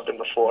to know something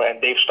before.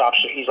 And Dave stops.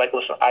 He's like,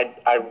 listen, I'd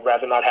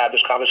rather not have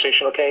this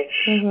conversation, okay?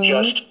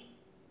 Mm-hmm.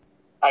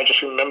 I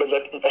just remember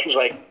that, he's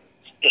like,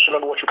 just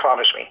remember what you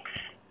promised me.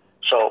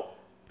 So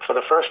for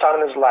the first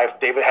time in his life,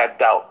 David had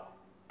doubt.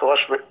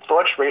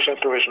 Thoughts racing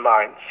through his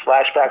mind,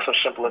 flashbacks of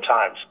simpler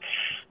times.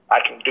 I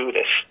can do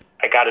this.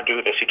 I got to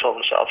do this, he told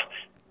himself.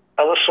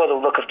 Ella saw the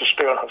look of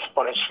despair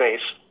on his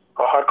face.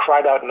 Her heart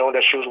cried out, knowing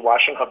that she was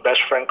watching her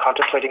best friend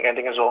contemplating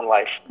ending his own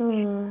life.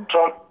 Mm.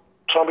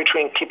 Torn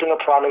between keeping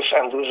a promise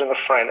and losing a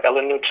friend,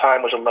 Ella knew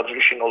time was a luxury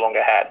she no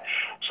longer had.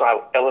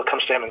 So Ella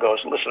comes to him and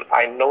goes, listen,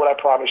 I know what I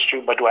promised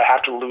you, but do I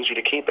have to lose you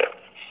to keep it?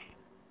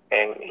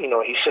 And,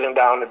 he's sitting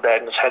down in the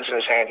bed and his head's in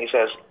his hand. He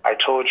says, I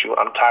told you,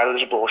 I'm tired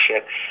of this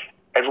bullshit.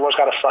 Everyone's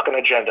got a fucking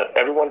agenda.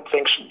 Everyone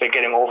thinks they're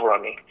getting over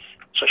on me.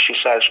 So she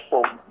says,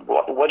 well,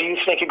 what do you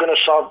think you're going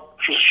to solve?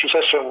 She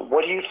says to him,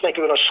 what do you think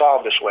you're going to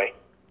solve this way?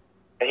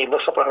 And he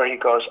looks up at her, he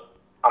goes,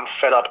 I'm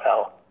fed up,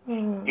 Elle.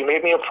 Mm. You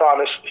made me a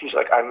promise. He's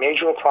like,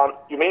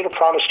 you made a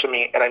promise to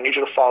me, and I need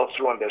you to follow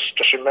through on this.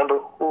 Just remember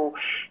who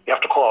you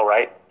have to call,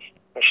 right?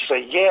 And she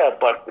said, yeah,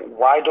 but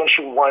why don't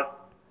you want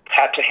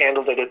Pat to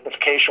handle the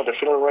identification of the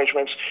funeral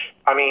arrangements?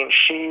 I mean,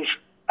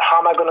 how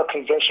am I going to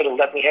convince her to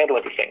let me handle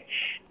everything?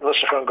 And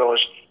Lucifer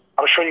goes,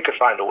 I'm sure you could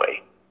find a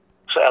way.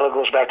 So Ella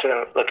goes back to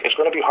him, look, it's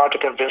going to be hard to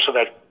convince her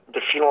that the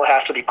funeral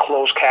has to be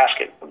closed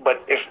casket.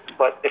 But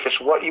if it's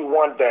what you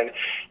want, then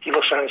He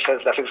looks at her and says,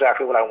 that's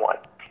exactly what I want.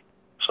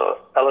 So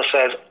Ella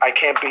says, I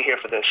can't be here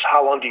for this.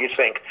 How long do you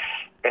think?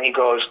 And he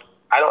goes,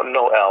 I don't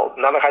know, Elle.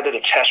 Not like I did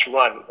a test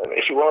run.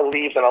 If you want to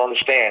leave, then I'll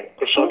understand.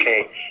 It's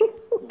okay.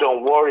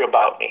 Don't worry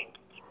about me.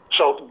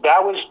 So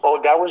that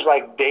was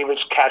like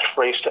David's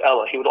catchphrase to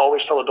Ella. He would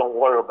always tell her, don't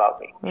worry about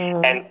me.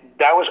 And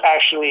that was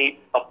actually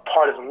a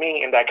part of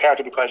me in that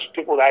character, because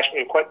people would ask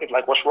me a question,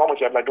 like, what's wrong with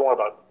you? I'm like, don't worry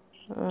about it.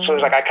 So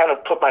it's like I kind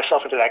of put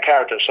myself into that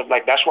character. So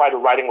like that's why the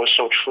writing was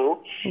so true.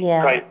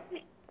 Yeah. Like,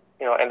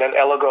 and then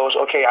Ella goes,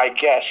 okay, I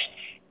guess.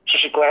 So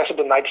she glances at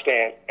the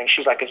nightstand, and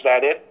she's like, is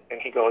that it?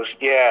 And he goes,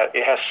 yeah,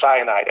 it has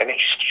cyanide. And then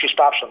she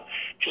stops him.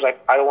 She's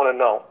like, I don't want to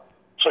know.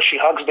 So she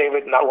hugs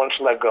David, not wanting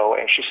to let go,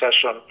 and she says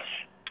to him,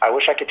 I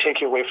wish I could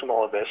take you away from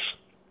all of this.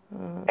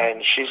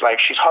 And she's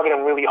hugging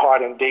him really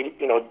hard, and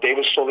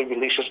David slowly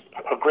releases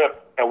her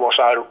grip and walks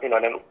out, and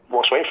then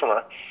walks away from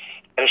her.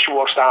 And then she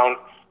walks down.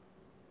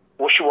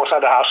 Well, she walks out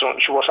of the house, and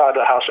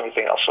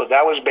everything else. So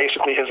that was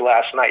basically his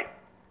last night.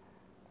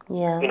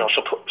 Yeah.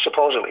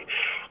 Supposedly.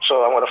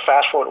 So I'm going to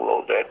fast forward a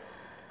little bit.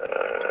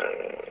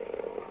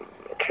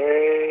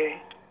 Okay.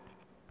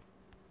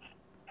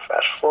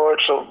 Fast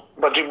forward. So,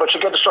 but to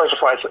get the story so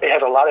far, it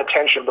has a lot of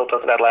tension built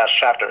up in that last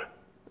chapter.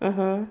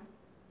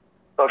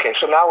 Okay,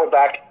 so now we're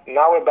back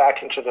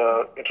into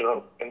the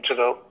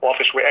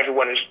office where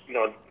everyone is,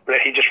 where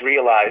he just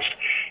realized.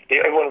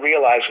 Everyone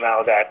realized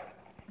now that,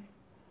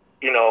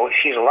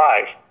 he's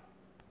alive.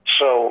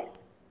 So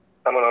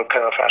I'm going to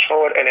kind of fast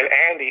forward. And then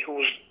Andy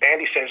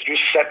says, you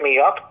set me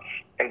up?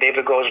 And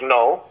David goes,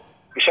 no,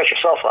 you set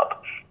yourself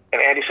up.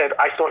 And Andy said,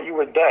 I thought you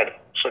were dead.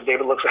 So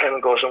David looks at him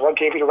and goes, and what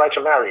gave you the right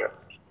to marry her?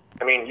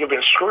 I mean, you've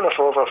been screwing her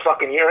for over a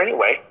fucking year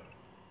anyway.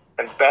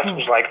 And Beth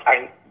was like,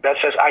 Beth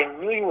says, I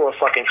knew you were a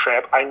fucking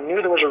tramp. I knew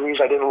there was a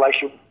reason I didn't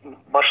like you,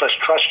 much less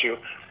trust you.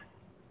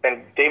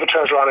 And David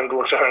turns around and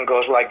looks at her and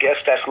goes, well, I guess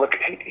that's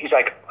he's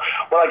like,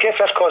 well, I guess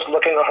that's because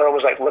looking at her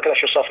was like looking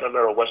at yourself in the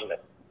mirror, wasn't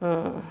it?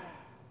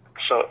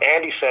 So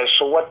Andy says,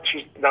 so what?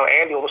 Now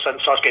Andy all of a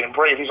sudden starts getting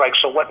brave. He's like,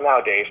 so what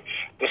now, Dave?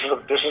 This is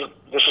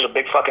a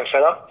big fucking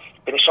setup.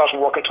 Then he starts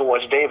walking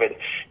towards David.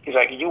 He's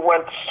like, you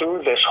went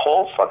through this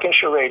whole fucking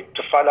charade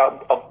to find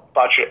out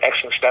about your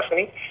ex and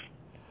Stephanie.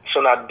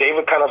 So now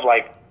David kind of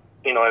like,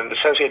 in the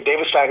sense here,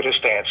 David staggered his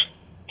stance.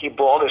 He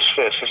balled his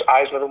fist. His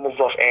eyes never moved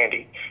off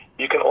Andy.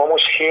 You can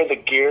almost hear the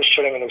gears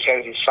turning in his head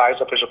as he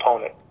sized up his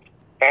opponent.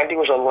 Andy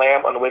was a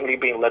lamb unwittingly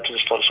being led to the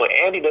slaughter. So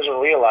Andy doesn't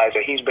realize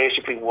that he's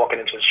basically walking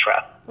into this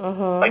trap.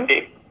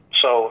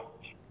 So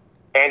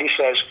Andy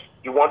says,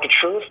 you want the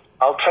truth?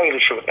 I'll tell you the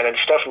truth. And then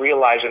Steph,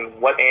 realizing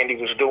what Andy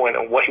was doing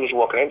and what he was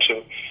walking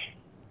into,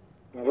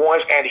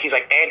 warns Andy. He's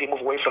like, Andy,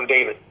 move away from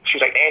David.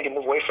 She's like, Andy,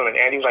 move away from him.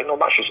 And Andy's like, no,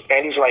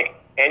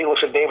 Andy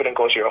looks at David and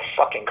goes, you're a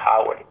fucking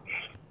coward.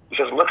 She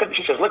says, look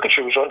at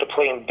you, resorting to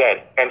playing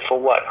dead. And for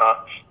what, huh?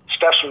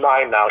 Steph's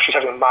mine now. She's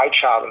having my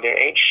child, and there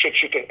ain't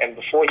shit you can. And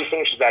before he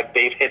finishes that,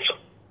 Dave hits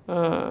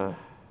him.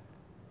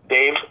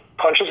 Dave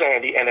punches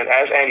Andy, and then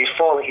as Andy's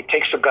falling, he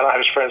takes the gun out of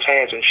his friend's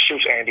hands and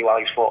shoots Andy while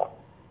he's falling.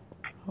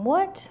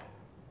 What?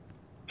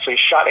 So he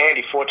shot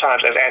Andy 4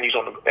 times as Andy's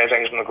on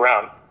the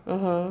ground.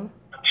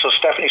 So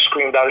Stephanie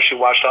screamed out as she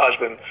watched her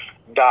husband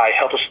die.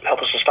 Help us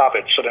to stop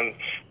it. So then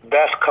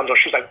Beth comes up.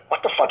 She's like,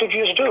 what the fuck did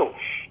you just do?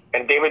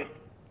 And David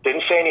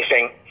didn't say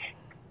anything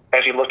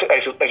as he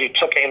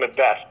took aim at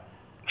Beth.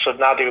 So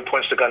now David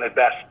points the gun at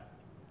Beth.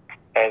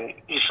 And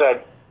he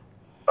said,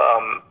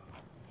 so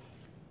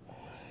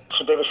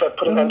David said,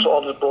 put an end to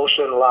all this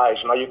bullshit and lies.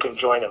 Now you can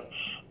join him.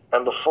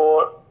 And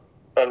before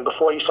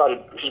he's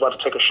about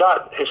to take a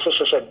shot, his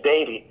sister said,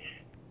 Davy,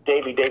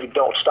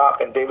 don't stop.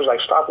 And David's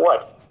like, stop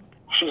what?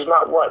 She's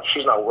not what?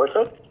 She's not worth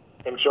it?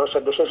 And Joe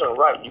said, this isn't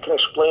right. You can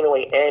explain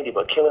away Andy,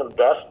 but killing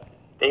Beth,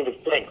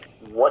 David, think,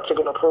 what's it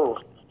going to prove?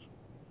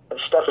 And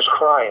Steph is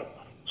crying.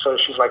 So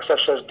she's like, Steph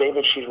says,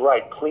 David, she's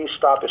right. Please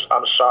stop this.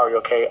 I'm sorry,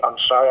 okay? I'm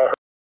sorry I hurt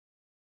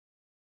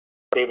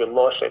David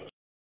lost it.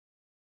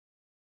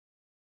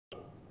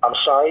 I'm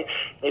sorry.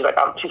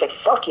 She's like,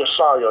 fuck you're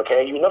sorry,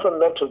 okay? You never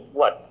meant to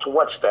what? To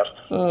what, Steph?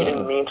 You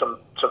didn't mean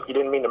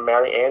to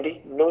marry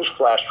Andy?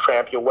 Newsflash,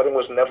 tramp, your wedding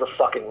was never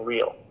fucking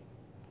real.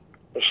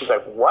 And she's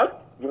like,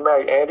 what? You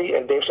married Andy?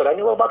 And Dave said, I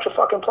knew all about your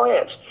fucking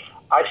plans.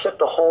 I set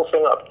the whole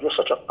thing up.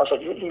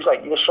 He's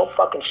like, you're so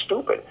fucking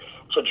stupid.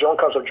 So Joan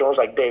comes up. Joan's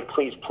like, Dave,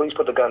 please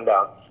put the gun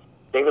down.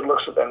 David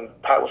looks at, and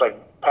Pat,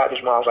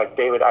 his mom was like,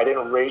 David, I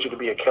didn't raise you to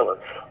be a killer.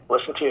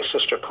 Listen to your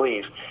sister,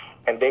 please.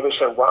 And David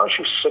said, why don't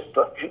you sit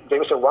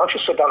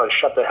down and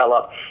shut the hell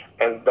up?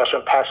 And that's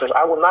when Pat says,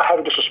 I will not have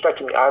you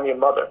disrespecting me. I'm your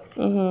mother.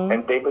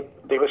 And David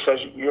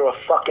says, you're a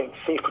fucking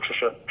thief,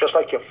 Patricia. Just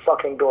like your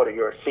fucking daughter,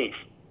 you're a thief.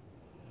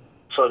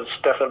 So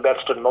Steph and Beth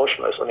stood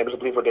motionless, unable to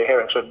believe what they're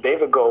hearing. So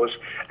David goes,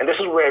 and this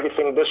is where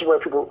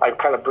people, I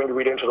kind of bring the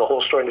reader into the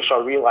whole story and they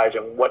start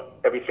realizing what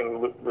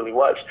everything really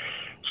was.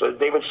 So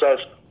David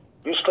says,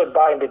 you stood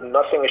by and did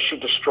nothing as she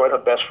destroyed her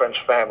best friend's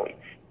family.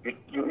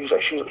 He's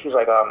like,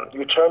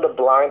 you turned a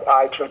blind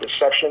eye to her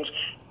deceptions.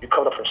 You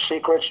covered up her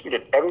secrets. You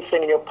did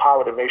everything in your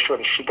power to make sure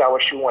that she got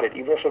what she wanted,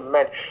 even if it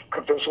meant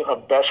convincing her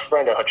best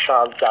friend that her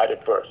child died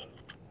at birth.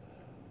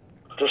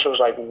 Patricia was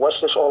like,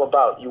 what's this all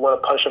about? You want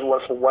to punish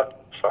everyone for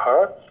what? For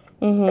her?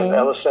 And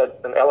Ella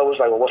was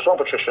like, well, what's wrong,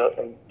 Patricia?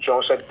 And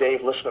Joan said,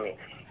 Dave, listen to me.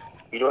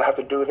 You don't have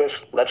to do this.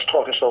 Let's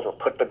talk this over.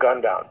 Put the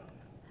gun down.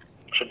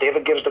 So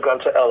David gives the gun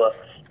to Ella,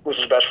 who's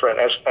his best friend.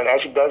 And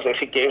as he does this,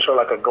 he gives her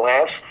like a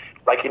glance,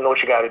 like you know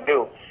what you got to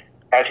do.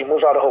 As he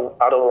moves out of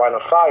the line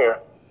of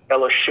fire,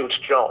 Ella shoots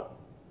Joan.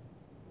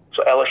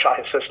 So Ella shot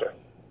his sister.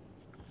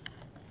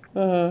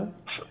 So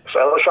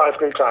Ella shot him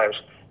 3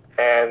 times.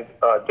 And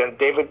then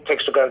David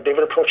takes the gun.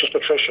 David approaches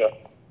Patricia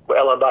with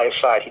Ella by his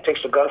side. He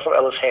takes the gun from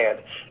Ella's hand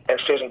and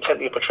stares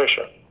intently at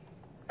Patricia.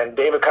 And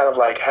David kind of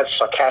like has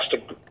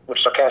sarcastic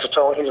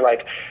tone. He's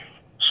like,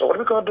 so what are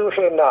we going to do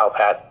here now,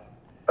 Pat?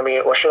 I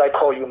mean, or should I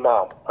call you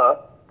Mom, huh?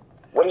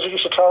 What is it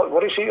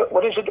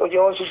you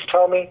always used to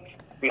tell me?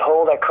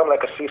 Behold, I come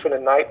like a thief in the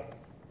night.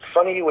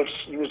 Funny you would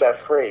use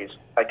that phrase.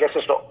 I guess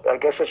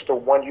it's the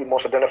one you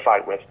most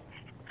identified with.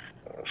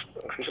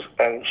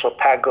 And so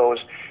Pat goes,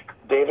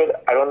 David,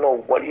 I don't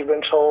know what you've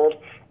been told.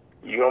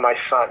 You're my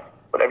son.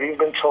 Whatever you've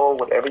been told,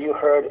 whatever you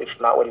heard, it's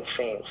not what it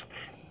seems.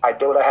 I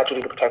did what I had to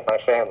do to protect my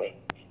family.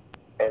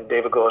 And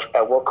David goes,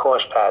 at what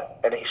cost, Pat?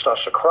 And he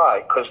starts to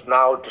cry because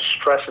now the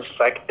stress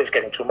is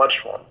getting too much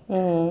for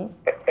him.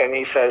 And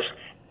he says,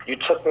 you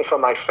took me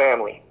from my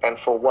family, and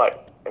for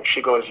what? And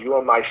she goes, you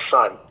are my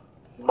son,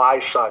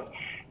 my son.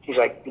 He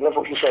said, you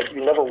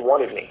never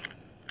wanted me.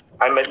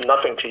 I meant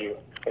nothing to you.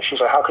 And she's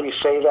like, how can you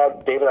say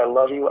that? David, I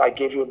love you. I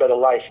gave you a better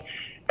life.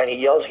 And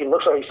he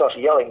looks at her, he starts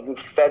yelling, you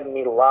fed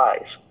me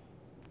lies.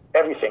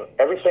 Everything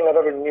I've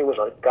ever knew was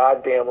a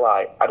goddamn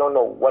lie. I don't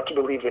know what to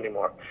believe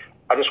anymore.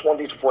 I just want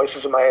these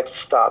voices in my head to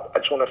stop. I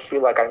just want to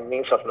feel like I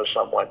mean something to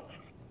someone.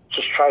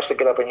 Just tries to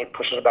get up and he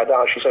pushes it back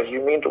down. She says,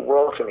 you mean the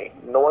world to me.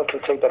 No one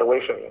can take that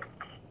away from you.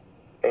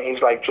 And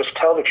he's like, just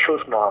tell the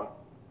truth, Mom.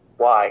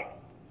 Why?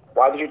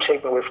 Why did you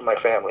take me away from my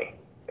family?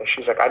 And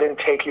she's like, I didn't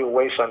take you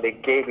away, son. They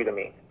gave you to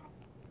me.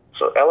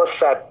 So Ella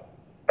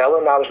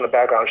now is in the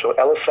background. So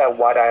Ella sat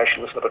wide-eyed as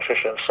she listened to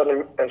Patricia.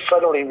 And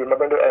suddenly,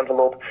 remembering the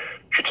envelope,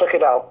 she took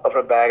it out of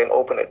her bag and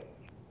opened it.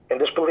 In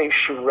disbelief,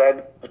 she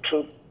read the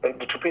two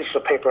pieces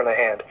of paper in her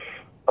hand.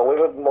 A wave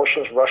of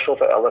emotions rushed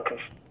over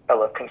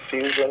Ella,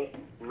 confusion,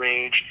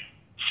 rage,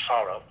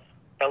 sorrow.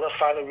 Ella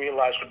finally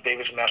realized what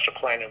David's master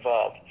plan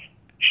involved.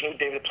 She knew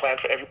David planned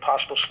for every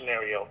possible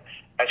scenario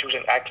as he was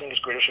enacting his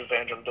greatest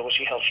revenge on those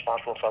he held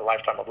responsible for a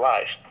lifetime of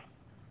lies.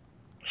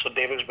 So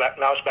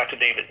now it's back to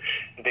David.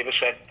 And David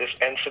said, this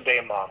ends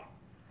today, Mom.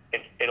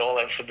 It all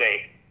ends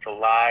today. The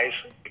lies,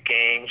 the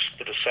games,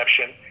 the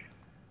deception,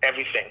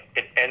 everything.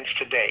 It ends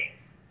today.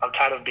 I'm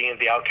tired of being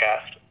the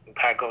outcast. And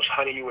Pat goes,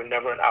 honey, you were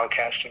never an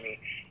outcast to me.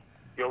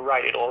 You're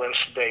right. It all ends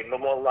today. No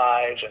more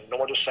lies and no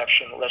more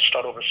deception. Let's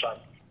start over, son.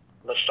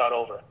 Let's start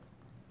over.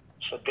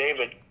 So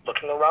David,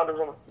 looking around the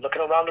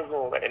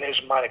room and in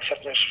his mind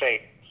accepting his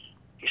fate,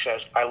 he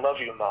says, I love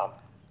you, Mom.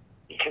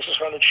 He kisses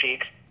her on the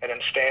cheek and then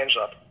stands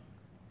up,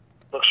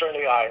 looks her in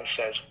the eye and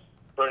says,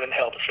 burn in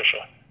hell,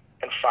 Patricia,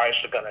 and fires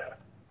the gun at her,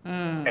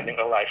 ending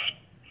her life.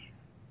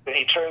 Then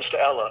he turns to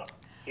Ella.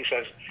 He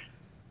says,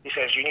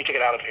 you need to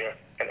get out of here.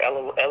 And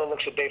Ella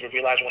looks at David,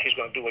 realizing what he's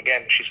going to do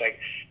again. She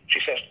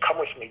says, come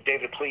with me,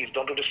 David, please,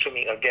 don't do this to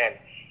me again.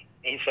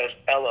 And he says,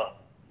 Ella,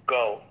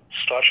 go,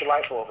 start your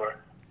life over.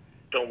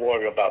 Don't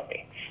worry about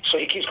me. So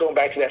he keeps going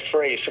back to that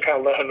phrase to kind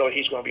of let her know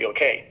he's going to be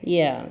okay.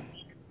 Yeah.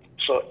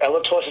 So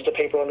Ella tosses the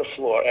paper on the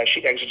floor as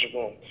she exits the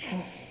room.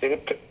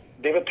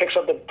 David picks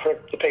up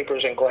the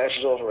papers and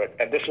glances over it.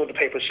 And this is what the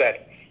paper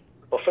said.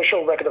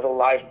 Official record of a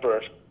live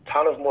birth,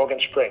 town of Morgan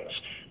Springs.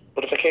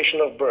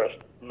 Notification of birth,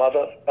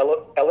 mother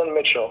Ellen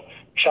Mitchell,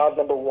 child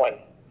number 1.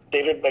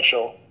 David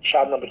Mitchell,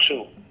 child number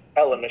 2.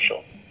 Ella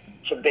Mitchell.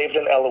 So David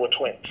and Ella were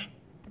twins.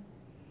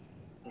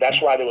 That's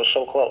why they were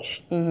so close.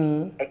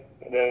 Mm-hmm.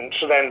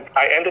 So then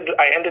I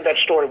ended that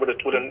story with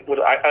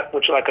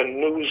like a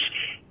news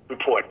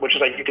report, which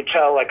is like you could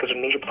tell like there's a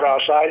news report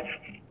outside.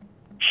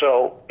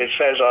 So it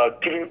says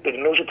the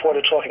news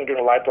reporter talking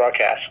during a live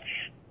broadcast.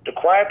 The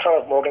quiet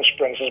town of Morgan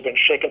Springs has been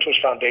shaken to its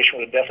foundation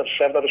with the death of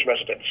 7 of its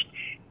residents.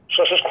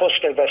 Sources close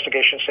to the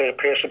investigation say it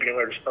appears to be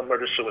a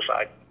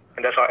murder-suicide,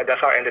 and that's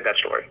how I ended that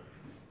story.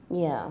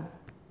 Yeah.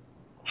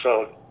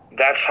 So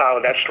that's how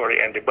that story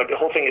ended. But the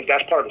whole thing is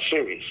that's part of the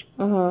series.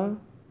 Mm-hmm.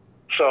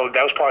 So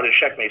that was part of the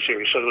Checkmate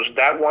series. So there was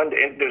that one.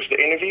 There's the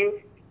interview,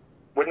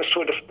 Witness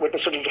to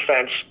the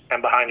Defense,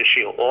 and Behind the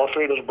Shield. All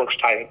 3 of those books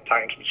tie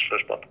into this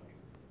first book.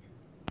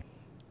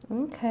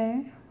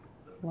 Okay.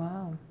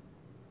 Wow.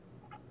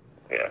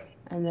 Yeah.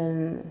 And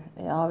then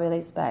it all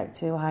relates back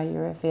to how you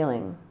were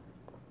feeling.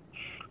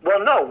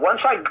 Well, no.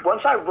 Once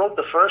I wrote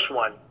the first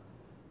one,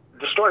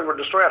 the story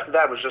after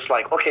that was just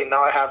like, okay,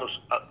 now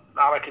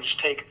I can just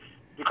take,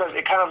 because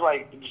it kind of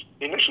like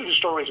initially the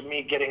story is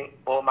me getting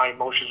all my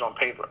emotions on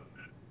paper.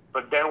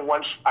 But then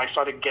once I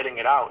started getting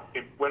it out,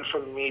 it went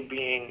from me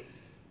being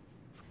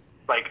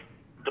like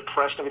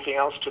depressed and everything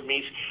else to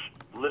me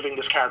living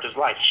this character's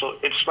life. So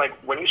it's like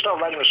when you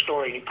start writing a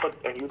story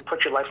and you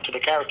put your life into the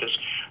characters,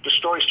 the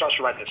story starts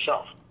to write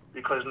itself.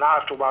 Because now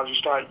after a while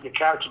your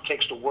character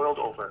takes the world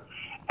over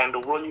and the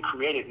world you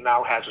created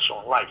now has its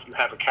own life. You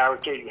have a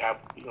character, you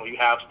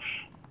have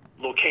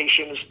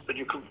locations that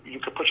you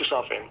could put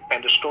yourself in,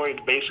 and the story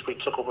basically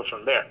took over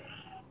from there.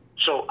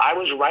 So I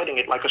was writing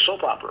it like a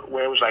soap opera,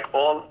 where it was like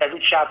every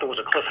chapter was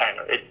a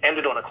cliffhanger. It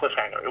ended on a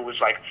cliffhanger. It was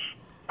like,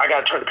 I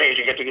gotta turn the page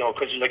and get to,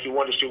 because like you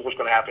want to see what's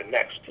going to happen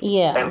next.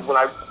 Yeah. And when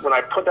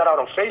I put that out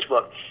on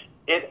Facebook,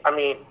 it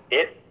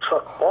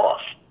took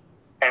off,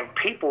 and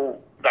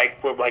people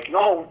were like,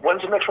 yo,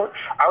 when's the next one?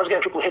 I was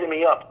getting people hitting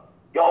me up.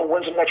 Yo,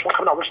 when's the next one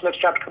coming out? When's the next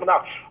chapter coming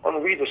out? I'm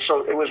gonna read this.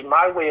 So it was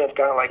my way of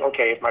kind of like,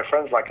 okay, if my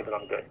friends like it, then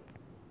I'm good.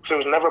 So it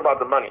was never about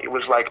the money. It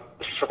was like,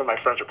 this is something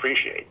my friends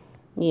appreciate.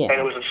 Yeah.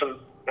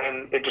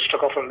 And it just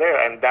took off from there,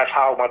 and that's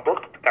how my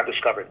book got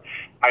discovered.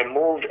 I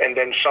moved, and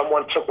then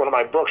someone took one of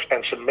my books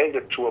and submitted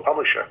it to a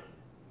publisher.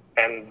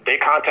 And they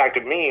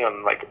contacted me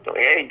and like,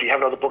 hey, do you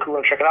have another book you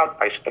want to check it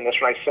out? And that's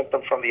when I sent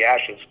them From the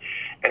Ashes.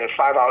 And then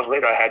 5 hours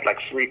later, I had like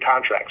 3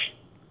 contracts.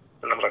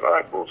 And I was like, all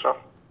right, cool, so.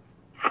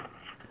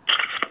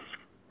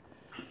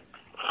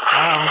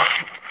 Wow.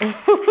 that's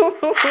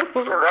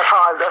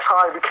how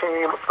I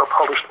became a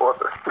published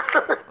author.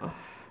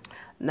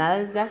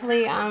 That is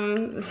definitely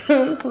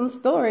some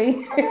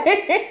story.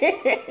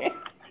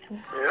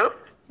 Yep.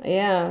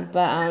 Yeah,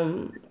 but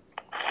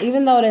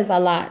even though there's a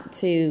lot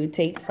to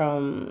take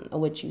from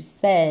what you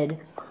said,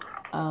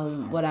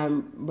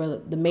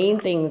 the main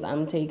things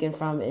I'm taking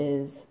from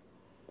is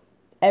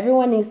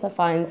everyone needs to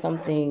find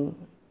something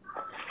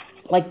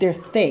like their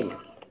thing,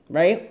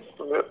 right?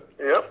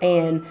 Yep.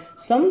 And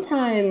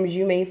sometimes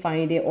you may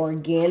find it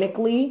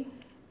organically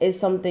is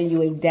something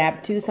you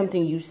adapt to,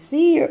 something you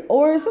see,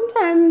 or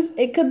sometimes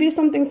it could be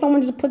something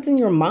someone just puts in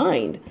your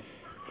mind.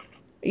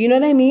 You know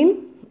what I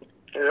mean?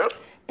 Yep.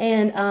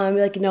 And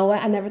you're like, you know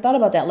what? I never thought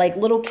about that. Like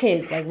little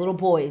kids, like little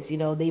boys,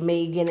 they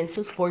may get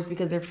into sports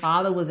because their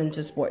father was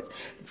into sports.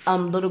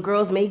 Little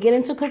girls may get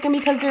into cooking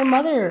because their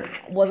mother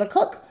was a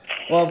cook.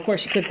 Well, of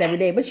course, she cooked every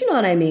day, but you know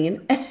what I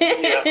mean.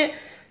 Yeah.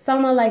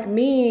 Someone like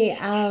me,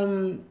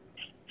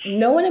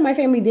 no one in my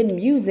family did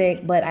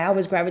music, but I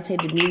always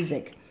gravitated to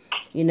music.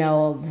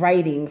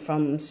 Writing,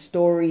 from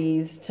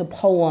stories to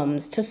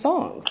poems to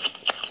songs.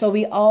 So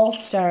we all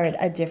start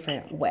a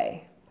different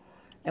way.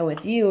 And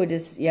with you,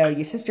 just,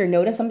 your sister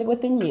noticed something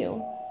within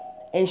you,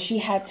 and she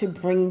had to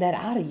bring that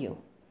out of you,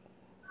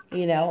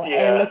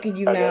 and look at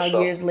you now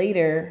years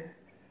later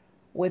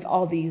with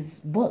all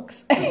these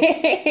books.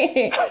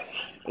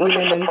 Which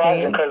is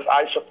surprising because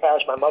I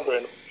surpassed my mother.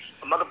 And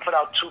my mother put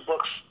out 2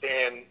 books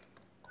in,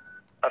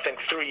 I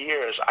think, 3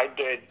 years. I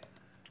did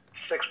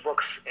 6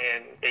 books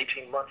in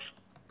 18 months.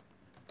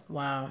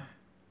 Wow.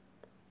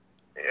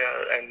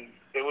 Yeah, and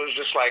it was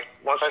just like,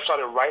 once I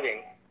started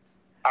writing,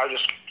 I was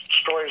just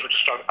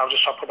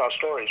start putting out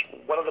stories.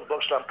 One of the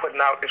books that I'm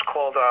putting out is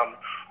called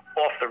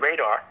Off the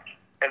Radar,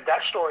 and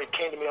that story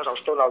came to me as I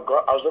was throwing out.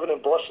 I was living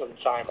in Boston at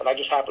the time, and I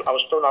was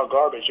throwing out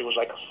garbage. It was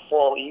like a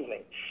fall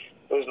evening.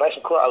 It was nice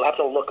and cool. I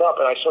happened to look up,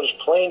 and I saw this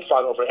plane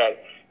flying overhead,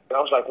 and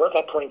I was like, "What if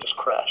that plane just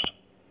crashed?"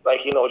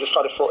 Like, it just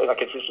started floating.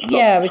 Like, it just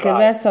because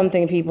that's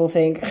something people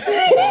think.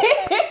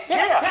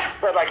 Yeah,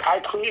 but like I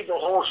created the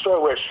whole story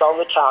where it fell in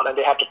the town, and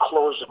they had to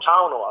close the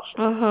town off.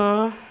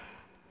 Mm-hmm.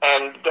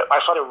 And I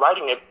started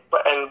writing it,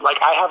 and like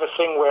I have a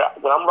thing where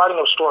when I'm writing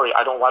a story,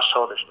 I don't watch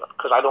television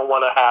because I don't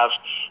want to have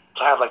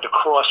like the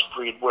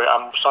crossbreed where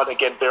I'm starting to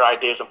get their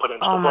ideas and put it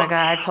into the book. Oh my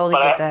God, I totally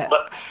get that.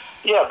 But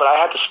I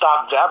had to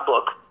stop that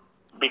book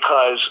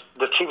because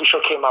the TV show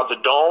came out, The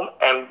Dome,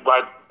 and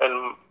my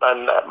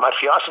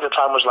fiance at the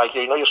time was like,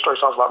 your story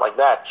sounds a lot like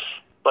that.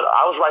 But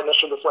I was writing that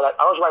story before that.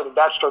 I was writing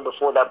that story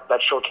before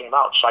that show came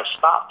out, so I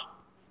stopped.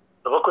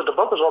 The book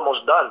was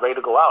almost done, ready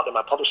to go out, and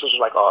my publicist was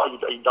like, "Oh, are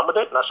you done with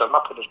it?" And I said, "I'm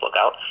not putting this book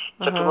out."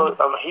 And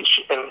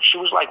she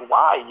was like,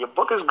 "Why? Your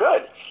book is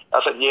good." I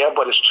said, "Yeah,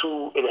 but it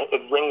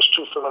rings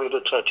too familiar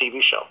to a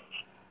TV show."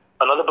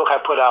 Another book I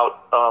put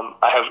out,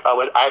 I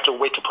had to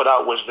wait to put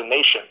out was The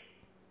Nation.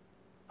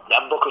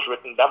 That book was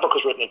written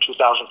in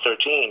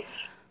 2013.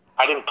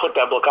 I didn't put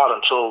that book out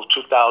until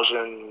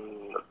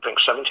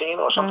 2017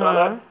 or something like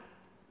that,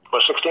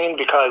 or 16,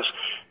 because.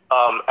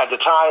 At the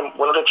time,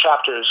 one of the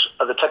chapters,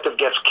 a detective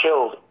gets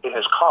killed in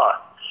his car,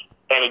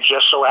 and it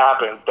just so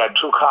happened that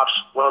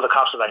one of the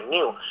cops that I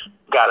knew,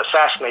 got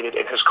assassinated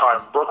in his car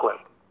in Brooklyn,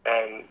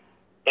 and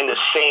in the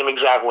same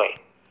exact way.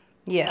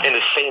 Yeah. In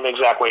the same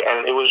exact way,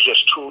 and it was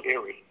just too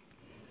eerie.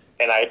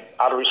 And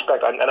out of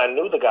respect, and I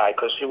knew the guy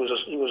because he was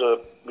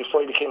before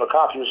he became a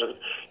cop, he was a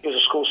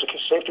school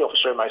safety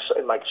officer in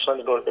my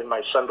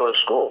son-daughter's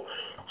school.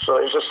 So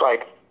it's just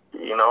like,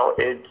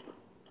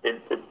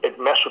 It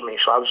messed with me,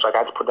 so I was like, I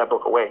had to put that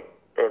book away.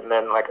 And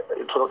then, like,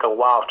 it took a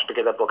while to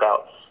get that book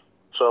out.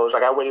 So it was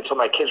like I waited until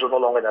my kids were no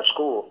longer in that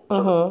school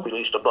to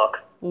release the book.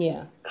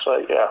 Yeah. So,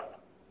 yeah.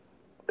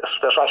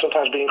 That's why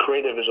sometimes being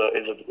creative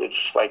it's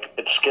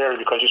scary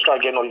because you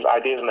start getting all these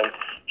ideas and then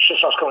shit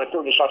starts coming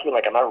through and you start feeling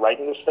like, am I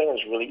writing this thing?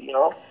 It's really,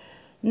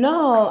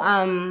 No,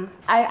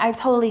 I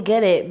totally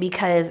get it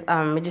because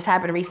it just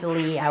happened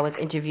recently. I was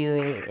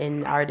interviewing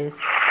an artist.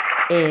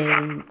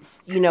 And,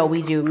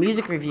 we do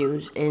music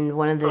reviews, and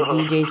one of the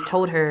DJs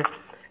told her,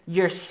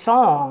 your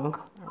song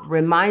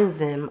reminds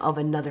him of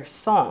another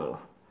song,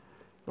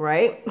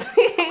 right?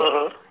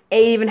 It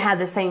even had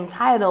the same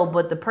title,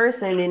 but the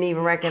person didn't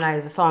even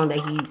recognize the song that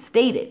he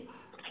stated.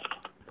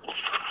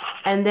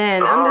 And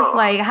then I'm just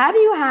like, how do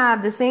you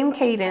have the same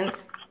cadence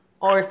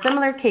or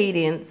similar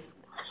cadence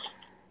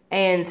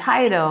and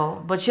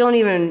title, but you don't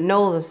even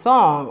know the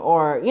song,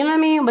 or, you know what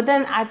I mean? But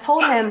then I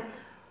told him,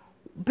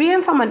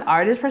 being from an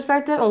artist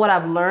perspective and what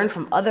I've learned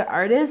from other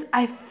artists,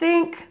 I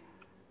think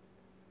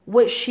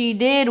what she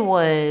did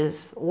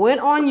was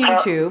went on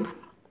YouTube.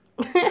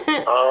 And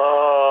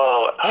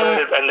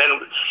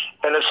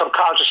then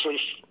subconsciously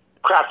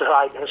crafted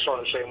her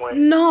song the same way.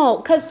 No,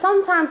 because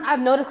sometimes I've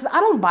noticed, because I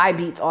don't buy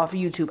beats off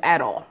YouTube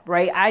at all,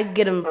 right? I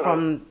get them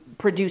from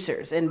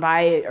producers and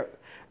buy it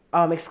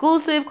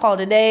exclusive, call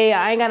it a day.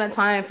 I ain't got no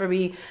time for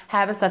me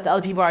having stuff that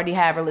other people already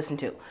have or listen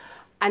to.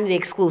 I need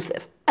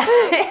exclusive.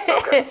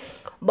 Okay.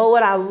 But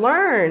what I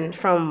learned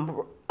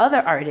from other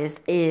artists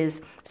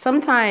is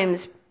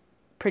sometimes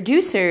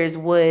producers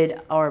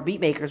would, or beat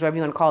makers, whatever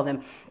you want to call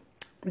them,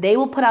 they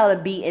will put out a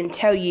beat and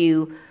tell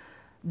you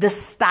the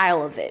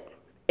style of it.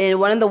 And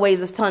one of the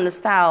ways of telling the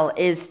style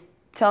is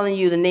telling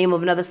you the name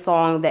of another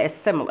song that is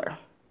similar.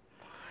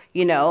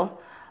 You know?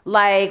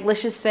 Like,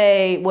 let's just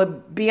say,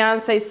 with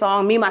Beyonce's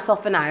song, Me,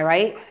 Myself, and I,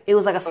 right? It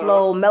was like a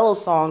slow, mellow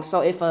song. So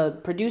if a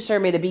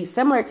producer made a beat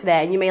similar to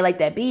that and you may like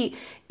that beat,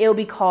 it'll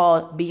be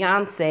called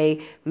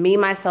Beyonce, Me,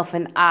 Myself,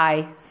 and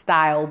I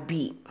style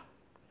beat.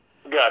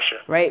 Gotcha.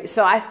 Right?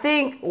 So I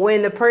think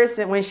when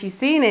she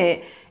seen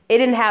it, it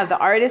didn't have the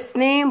artist's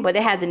name, but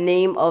it had the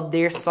name of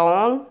their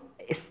song,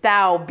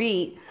 style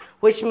beat,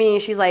 which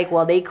means she's like,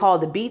 well, they call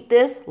the beat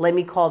this, let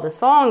me call the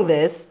song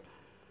this.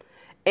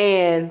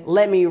 And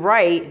let me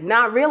write,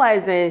 not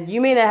realizing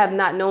you may not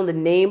have known the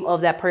name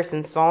of that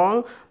person's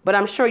song, but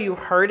I'm sure you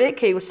heard it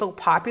because it was so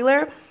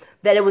popular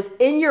that it was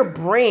in your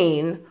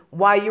brain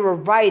while you were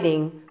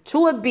writing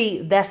to a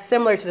beat that's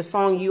similar to the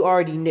song you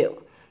already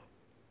knew.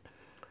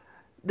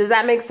 Does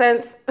that make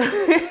sense?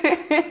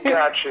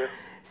 Gotcha.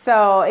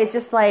 So it's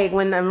just like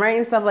when I'm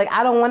writing stuff, like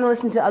I don't want to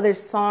listen to other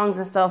songs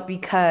and stuff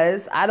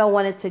because I don't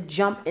want it to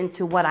jump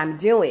into what I'm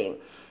doing.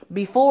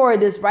 Before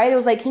this writer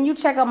was like, can you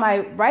check out my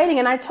writing?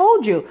 And I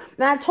told you.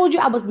 And I told you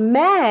I was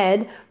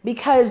mad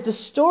because the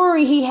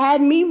story he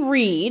had me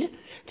read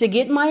to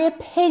get my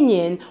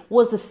opinion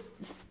was the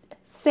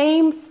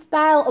same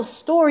style of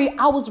story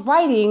I was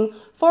writing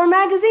for a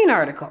magazine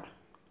article.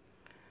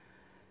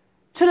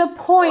 To the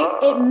point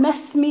it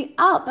messed me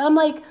up. And I'm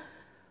like,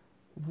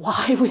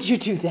 why would you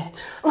do that?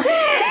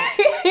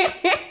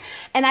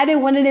 And I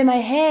didn't want it in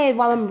my head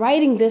while I'm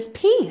writing this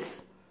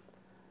piece.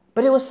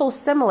 But it was so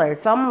similar.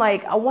 So I'm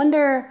like, I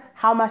wonder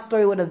how my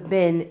story would have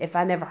been if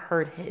I never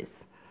heard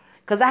his.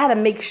 Because I had to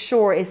make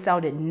sure it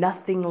sounded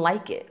nothing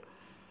like it.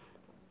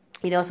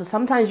 You know, so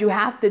sometimes you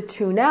have to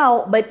tune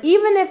out. But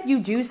even if you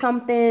do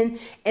something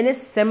and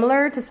it's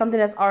similar to something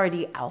that's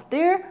already out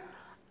there,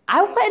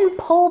 I wouldn't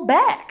pull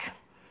back.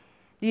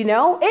 You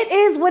know, it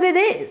is what it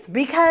is.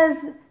 Because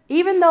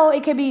even though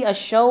it could be a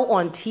show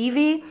on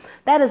TV,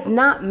 that does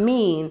not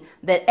mean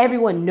that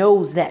everyone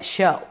knows that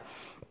show.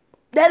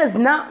 That does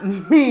not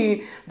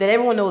mean that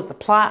everyone knows the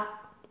plot.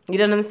 You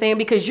know what I'm saying?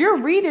 Because your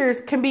readers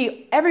can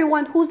be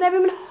everyone who's never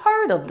even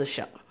heard of the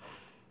show.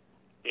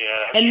 Yeah.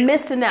 And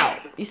missing out.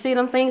 You see what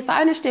I'm saying? So I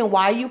understand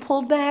why you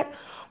pulled back,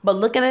 but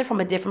looking at it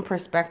from a different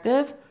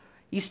perspective,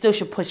 you still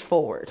should push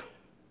forward.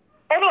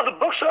 I know the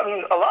books. I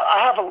mean,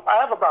 I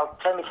have about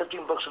 10 to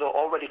 15 books that are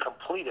already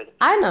completed.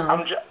 I know.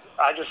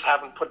 I just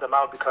haven't put them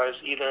out because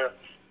either,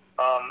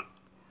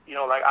 you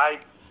know, like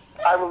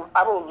I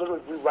will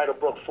literally rewrite a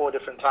book 4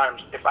 different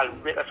times if I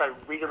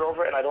read it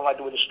over and I don't like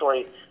the way the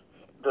story,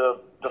 the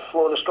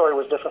flow of the story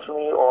was different for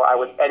me, or I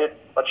would edit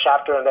a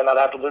chapter and then I'd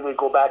have to literally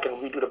go back and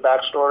redo the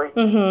backstory.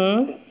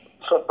 Mm-hmm.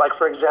 So, like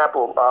for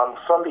example,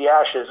 From the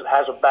Ashes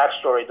has a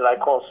backstory that I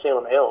call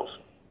Salem Hills.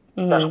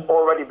 Mm-hmm. That's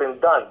already been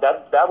done.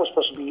 That was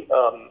supposed to be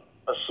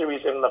a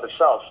series in and of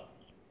itself.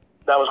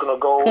 That was going to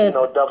go, you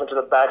know, delve into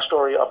the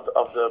backstory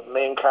of the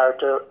main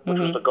character, which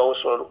was the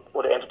ghost or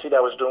the entity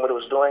that was doing what it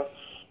was doing.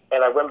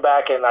 And I went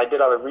back and I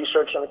did all the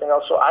research and everything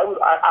else. So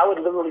I would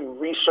literally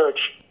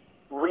research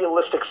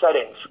realistic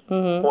settings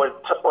or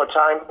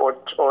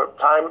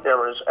time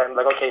errors and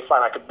like, okay,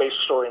 fine, I could base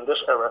the story in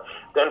this era.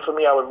 Then for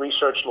me, I would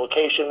research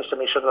locations to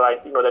make sure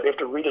that that if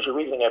the readers are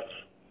reading it,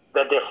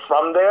 that they're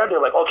from there.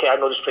 They're like, okay, I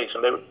know this place,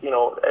 and they,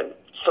 and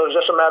so it's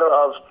just a matter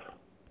of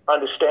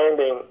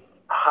understanding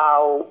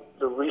how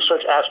the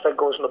research aspect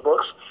goes in the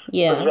books.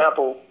 Yeah. For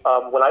example,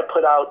 when I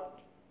put out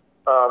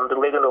The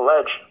Lady on the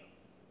Ledge,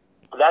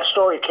 that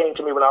story came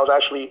to me when I was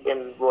actually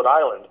in Rhode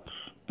Island,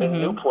 in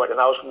Newport, and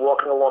I was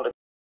walking along the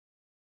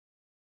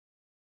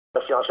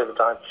fiance at the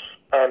time,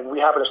 and we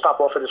happened to stop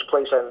off at this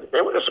place, and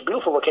it's a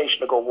beautiful location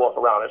to go walk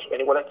around. If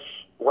anyone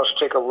wants to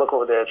take a look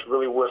over there, it's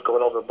really worth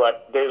going over.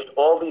 But there's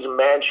all these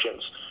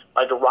mansions,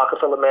 like the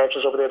Rockefeller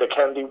mansions over there, the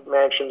Kennedy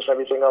mansions, and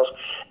everything else.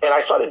 And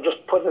I started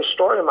just putting a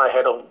story in my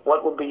head of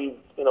what would be,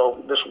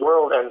 this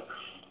world. And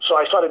So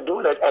I started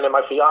doing it, and then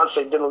my fiance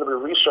did a little bit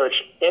of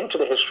research into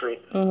the history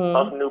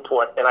of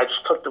Newport, and I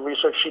just took the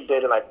research she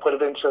did and I put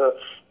it into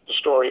the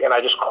story, and I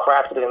just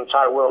crafted the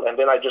entire world, and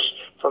then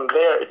from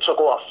there, it took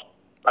off.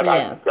 Like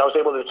I was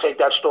able to take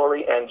that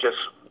story and just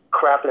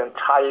craft an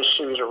entire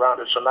series around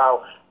it. So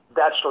now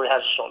that story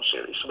has its own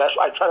series. So that's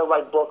why I try to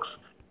write books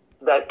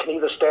that can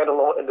either stand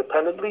alone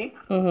independently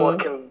or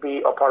can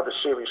be a part of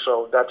a series.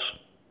 So that's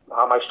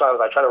how my style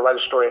is. I try to write a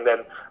story and then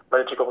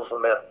let it take over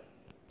from there.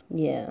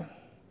 Yeah.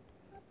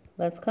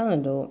 That's kind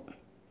of dope.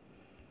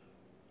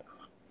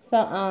 So,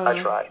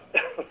 I try.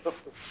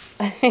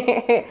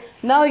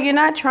 No, you're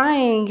not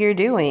trying, you're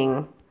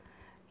doing.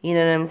 You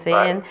know what I'm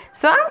saying? Right.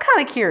 So I'm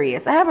kind of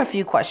curious. I have a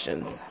few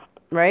questions,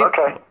 right?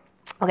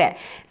 Okay.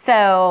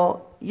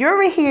 So you're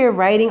over here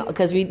writing,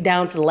 because we're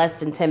down to less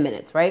than 10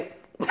 minutes, right?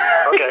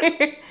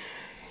 Okay.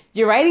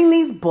 You're writing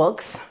these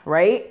books,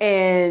 right?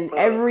 And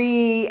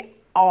every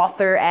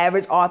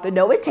average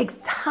author, it takes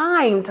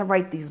time to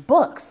write these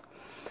books.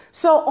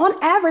 So on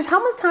average,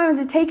 how much time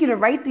does it take you to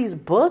write these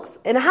books?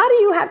 And how do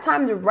you have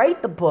time to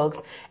write the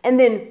books and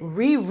then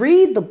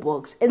reread the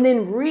books and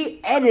then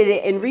re-edit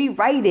it and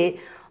rewrite it?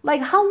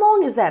 Like, how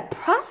long is that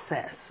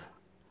process?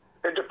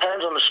 It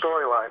depends on the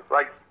storyline.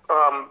 Like,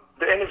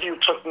 the interview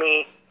took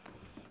me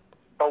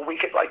a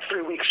week, like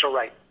 3 weeks to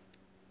write.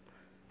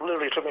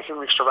 Literally, it took me 3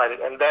 weeks to write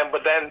it.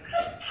 But then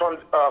from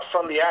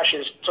the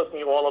Ashes took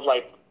me all of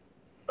I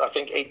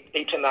think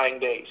eight to 9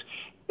 days.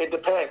 It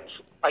depends.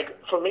 Like,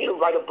 for me to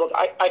write a book,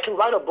 I can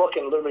write a book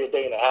in literally a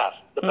day and a half,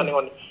 depending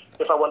on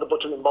if I want the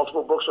book to be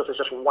multiple books or if it's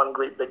just one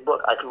great big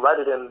book. I can write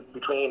it in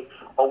between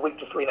a week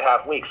to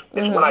 3.5 weeks.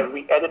 It's when I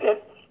re-edit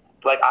it.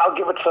 Like, I'll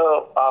give it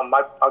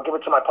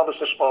to my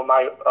publicist or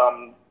my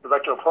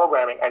director of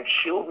programming, and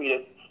she'll read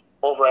it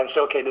over and say,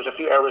 okay, there's a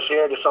few errors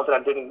here. There's something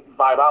that didn't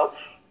vibe out.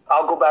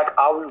 I'll go back,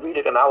 I'll reread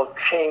it, and I'll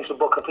change the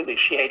book completely.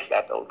 She hates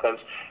that, though, because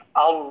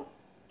I'll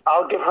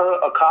give her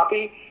a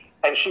copy,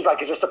 and she's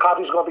like, is this the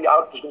copy that's going to be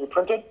out? It's going to be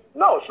printed?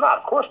 No, it's not.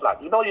 Of course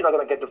not. You know you're not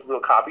going to get the real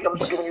copy. I'm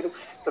just giving you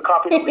the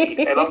copy to read,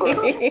 and I'm going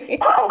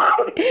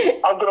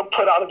to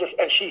put out this,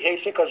 and she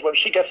hates it because when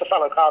she gets the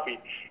final copy,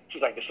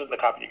 she's like, this isn't the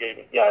copy you gave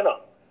me. Yeah, I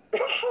know.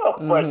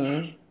 But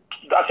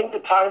I think the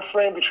time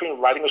frame between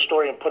writing a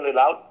story and putting it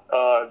out,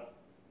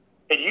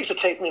 it used to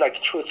take me like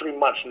 2 or 3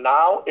 months.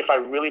 Now, if I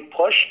really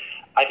push,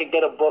 I can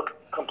get a book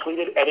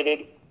completed,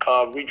 edited,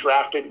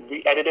 redrafted,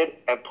 re-edited,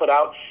 and put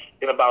out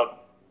in about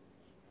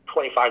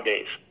 25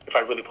 days if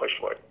I really push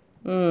for it.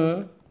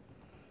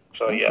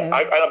 So okay.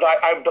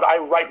 Yeah, but I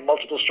write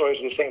multiple stories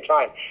at the same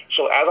time.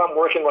 So as I'm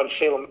working on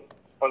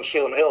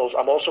Salem Hills,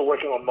 I'm also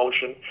working on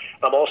Motion.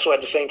 I'm also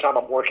at the same time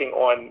I'm working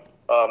on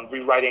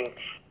rewriting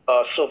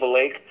Silver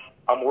Lake.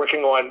 I'm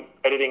working on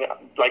editing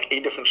like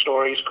 8 different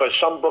stories because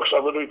some books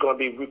are literally going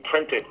to be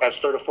reprinted as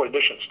 3rd or 4th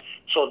editions.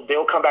 So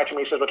they'll come back to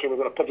me and say, okay, we're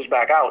going to put this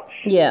back out.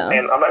 Yeah.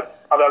 And I'm like,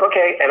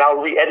 okay, and I'll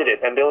re-edit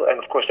it. And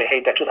of course they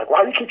hate that too. Like,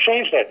 why do you keep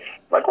changing it?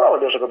 I'm like, well,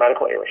 there's a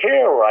grammatical error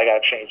here, or I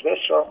got to change this.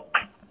 So,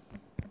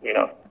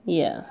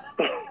 Yeah.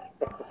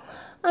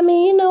 I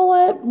mean, you know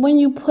what? When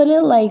you put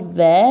it like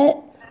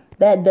that,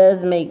 that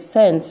does make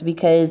sense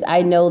because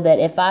I know that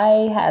if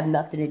I have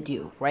nothing to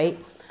do, right?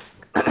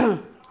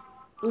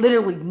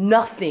 Literally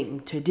nothing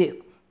to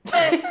do.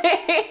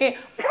 And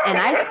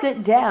I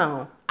sit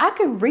down, I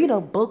can read a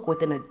book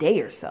within a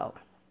day or so.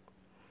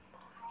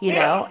 You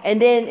know?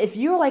 And then if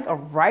you're like a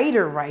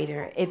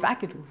writer, if I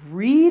could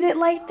read it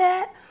like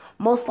that,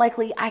 most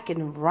likely I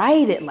can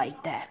write it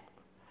like that.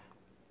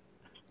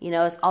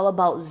 It's all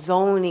about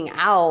zoning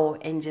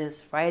out and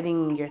just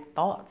writing your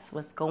thoughts,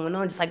 what's going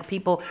on. Just like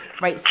people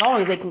write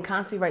songs, they can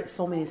constantly write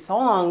so many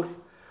songs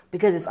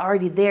because it's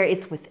already there,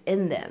 it's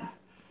within them.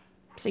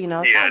 So, so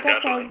I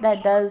guess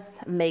that does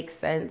make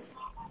sense,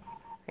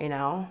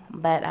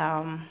 But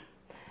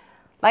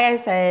like I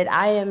said,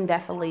 I am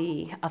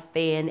definitely a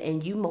fan,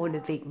 and you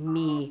motivate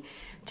me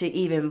to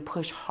even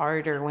push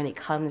harder when it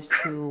comes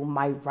to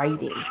my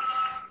writing,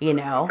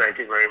 Thank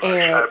you very much.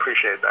 And I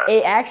appreciate that.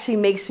 It actually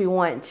makes me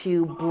want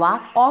to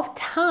block off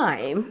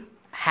time.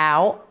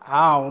 How?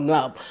 I don't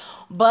know.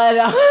 But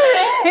but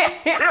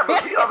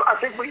I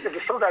think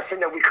some of that thing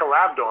that we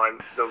collabed on,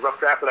 the rough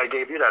draft that I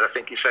gave you, that I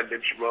think you said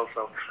did well.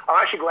 So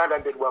I'm actually glad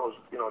that did well.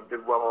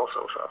 Did well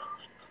also. So.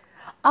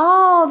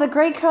 Oh, the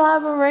great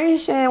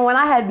collaboration! When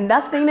I had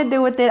nothing to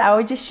do with it, I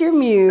was just your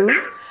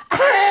muse.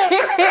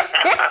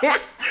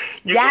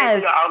 You gave me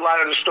the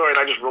outline of the story,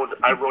 and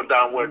I wrote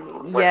down what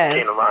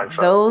came to mind.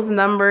 So. Those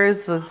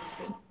numbers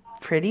was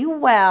pretty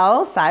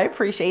well, so I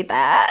appreciate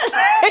that.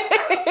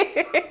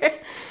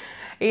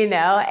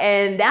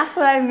 And that's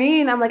what I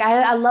mean. I'm like,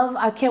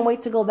 I can't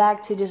wait to go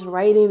back to just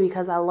writing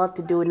because I love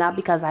to do it, not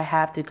because I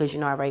have to, because,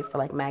 I write for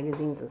like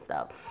magazines and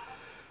stuff.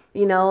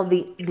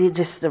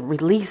 The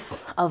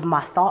release of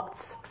my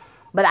thoughts.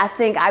 But I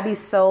think I be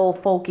so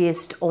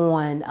focused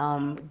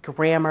on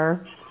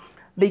grammar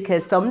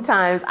because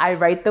sometimes I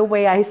write the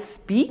way I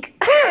speak.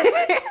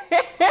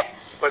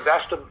 But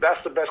that's the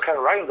best kind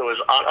of writing, though.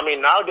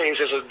 Nowadays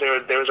there's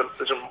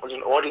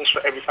an audience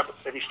for every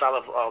style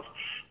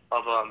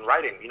of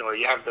writing.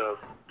 You have the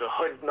the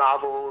hood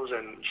novels,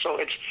 and so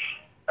it's.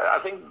 I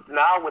think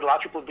now with a lot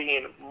of people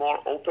being more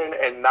open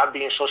and not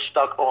being so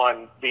stuck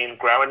on being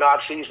grammar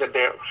Nazis, that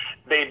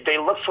they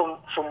look for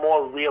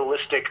more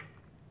realistic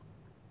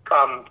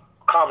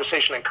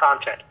conversation and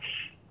content.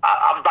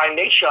 By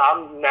nature,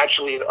 I'm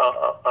naturally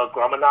a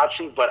grammar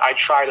Nazi, but I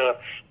try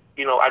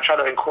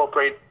to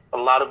incorporate a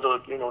lot of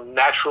the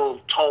natural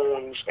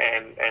tones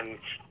and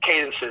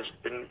cadences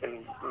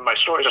in my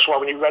stories. That's why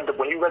when you read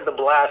the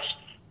blast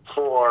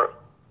for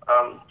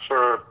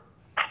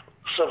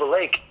Silver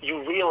Lake,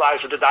 you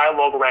realize that the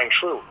dialogue rang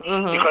true,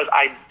 because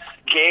I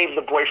gave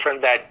the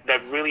boyfriend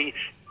that really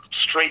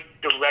straight,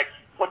 direct,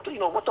 what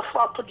the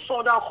fuck, put the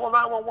phone down, call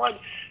 911.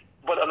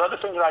 But another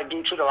thing that I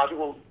do too that a lot of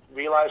people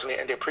realize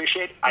and they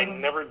appreciate, I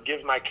never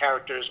give my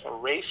characters a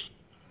race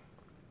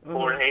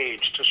or an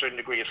age to a certain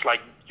degree. It's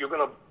like, you're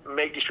going to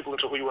make these people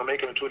into who you want to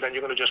make them into, then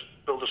you're going to just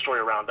build a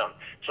story around them.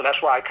 So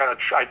that's why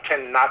I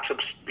tend not to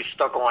be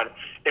stuck on,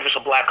 if it's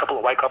a black couple,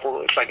 a white couple,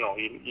 it's like, no,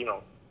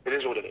 it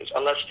is what it is.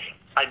 Unless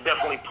I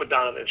definitely put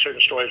down in certain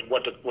stories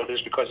what it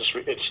is, because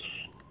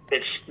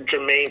it's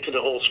germane to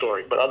the whole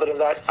story. But other than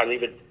that, I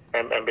leave it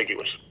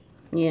ambiguous.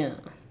 Yeah.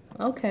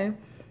 Okay.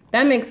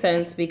 That makes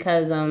sense,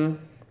 because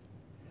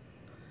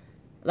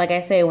like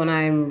I say, when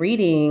I'm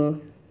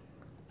reading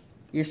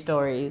your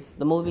stories,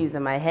 the movies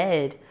in my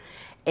head,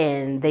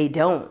 and they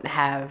don't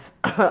have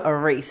a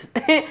race.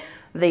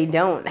 They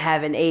don't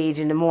have an age.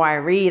 And the more I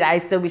read, I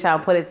still be trying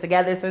to put it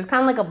together. So it's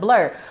kind of like a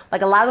blur.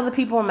 Like, a lot of the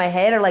people in my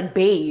head are like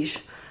beige.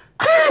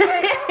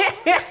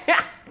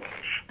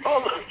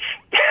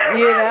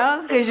 You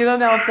know? Because you don't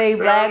know if they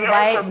black,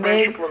 white,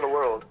 mixed.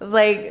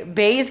 Like,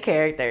 beige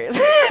characters.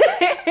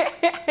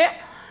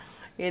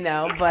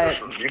 But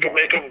you can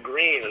make them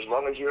green as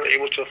long as you're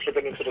able to fit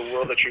them into the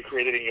world that you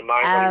created in your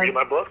mind when you read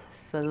my book.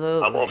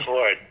 Absolutely. I'm all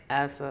for it.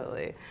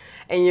 Absolutely.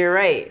 And you're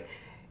right.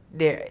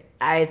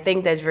 I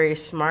think that's very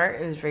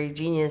smart and it's very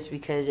genius,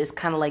 because it's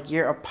kind of like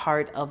you're a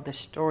part of the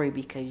story,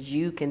 because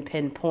you can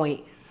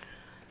pinpoint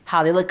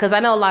how they look. Because I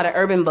know a lot of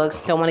urban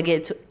books, don't want to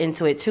get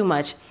into it too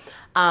much.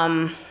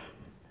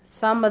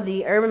 Some of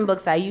the urban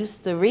books I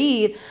used to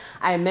read,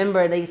 I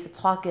remember they used to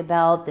talk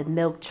about the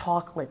milk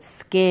chocolate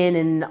skin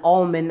and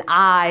almond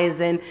eyes,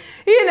 and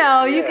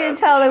you can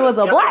tell it was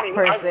a black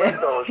person. I read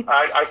those.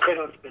 I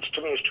couldn't.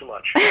 To me, it's too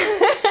much.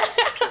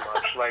 Too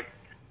much. Like,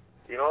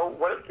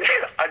 what?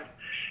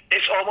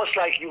 It's almost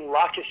like you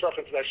lock yourself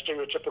into that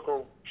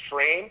stereotypical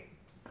frame,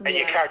 and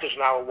your characters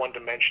now are one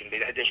dimension.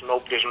 There's no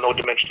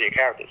dimension to your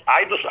characters.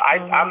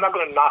 I'm not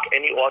going to knock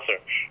any author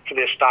for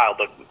their style,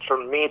 but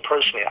for me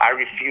personally, I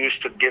refuse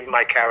to give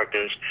my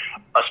characters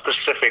a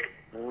specific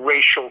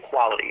racial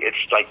quality. It's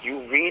like,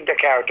 you read the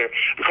character,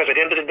 because at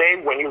the end of the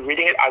day, when you're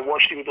reading it, I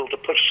want you to be able to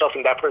put yourself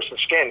in that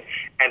person's skin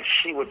and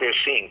see what they're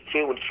seeing,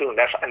 feel what they're feeling.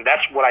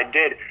 That's what I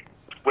did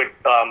with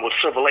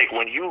Silver Lake.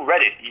 When you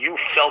read it, you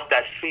felt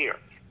that fear.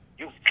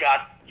 You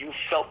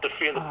felt the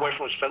fear the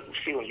boyfriend was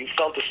feeling. You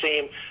felt the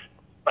same,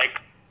 like,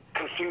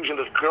 confusion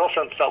the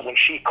girlfriend felt when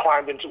she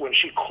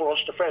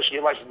crossed the fence.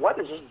 You're like, what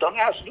is this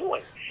dumbass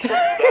doing?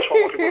 That's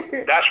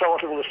what I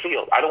want people to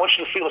feel. I don't want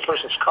you to feel a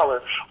person's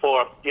color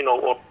or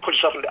put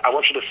yourself in. I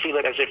want you to feel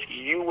it as if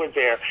you were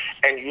there.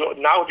 And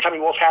now every time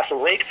you walk past the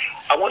lake,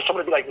 I want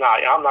someone to be like, nah,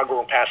 I'm not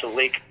going past the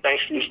lake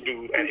thanks to this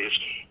dude and his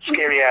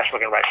scary ass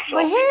looking right. So,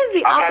 but here's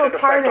the awkward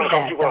part of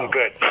that, though.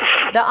 Good.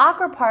 The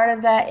awkward part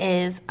of that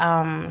is,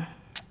 I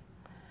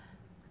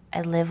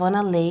live on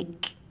a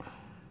lake.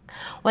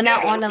 Well,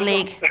 not on a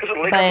lake,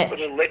 but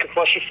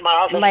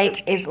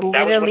like, it's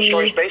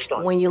literally,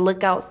 when you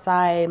look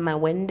outside my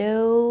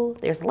window,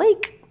 there's a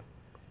lake.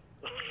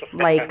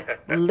 Like,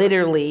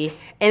 literally.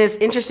 And it's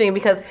interesting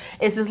because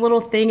it's this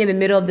little thing in the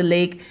middle of the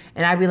lake,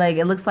 and I'd be like,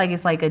 it looks like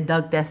it's like a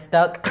duck that's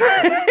stuck.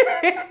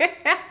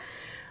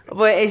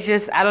 But it's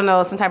just, I don't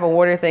know, some type of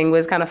water thing, but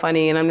it's kind of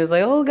funny, and I'm just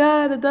like, oh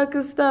God, the duck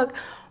is stuck.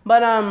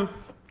 But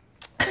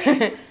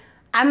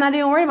I'm not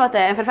even worried about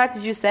that. And for the fact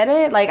that you said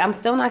it, like, I'm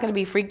still not going to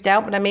be freaked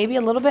out, but I maybe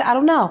a little bit. I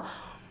don't know.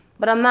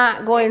 But I'm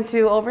not going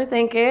to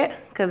overthink it,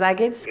 because I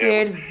get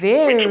scared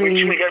very... Wait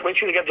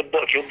till you get the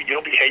book.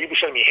 You'll be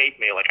sending me hate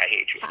mail like I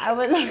hate you. I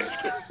would...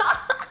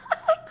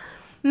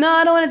 No,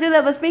 I don't want to do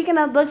that. But speaking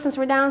of books, since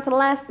we're down to the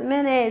last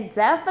minute,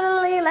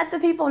 definitely let the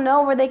people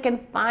know where they can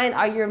find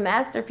your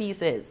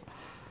masterpieces.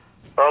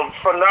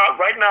 For now,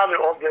 right now,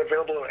 they're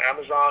available on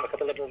Amazon. A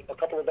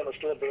couple of them are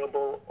still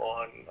available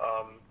on...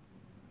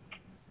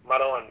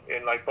 not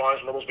in like Barnes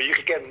and Nobles, but you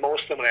can get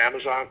most of them on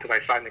Amazon, because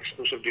I signed an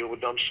exclusive deal with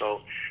them.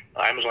 So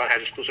Amazon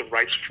has exclusive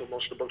rights for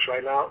most of the books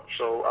right now.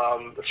 So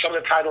some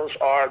of the titles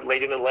are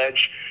Lady in the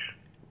Ledge,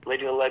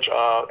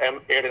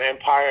 Aired in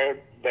Empire.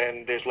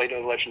 Then there's Lady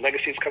in the Ledge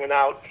Legacies coming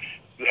out.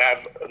 You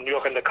have New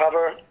York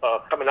Undercover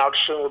coming out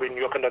soon. Will be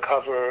New York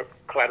Undercover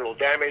Collateral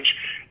Damage.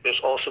 There's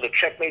also the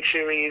Checkmate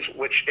series,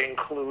 which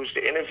includes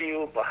The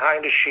Interview,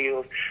 Behind the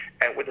Shield,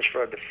 and Witness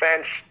for a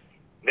Defense.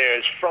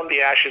 There's From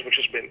the Ashes, which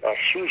has been a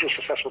hugely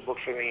successful book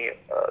for me.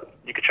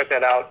 You can check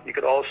that out. You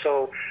could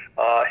also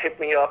hit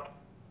me up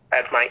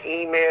at my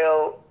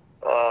email,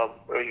 or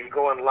you can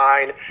go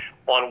online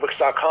on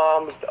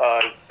Wix.com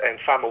and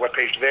find my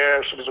webpage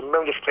there. So there's a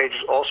million different pages.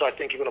 Also, I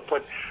think you're going to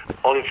put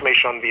all the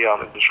information on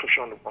the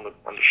description on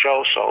the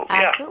show. So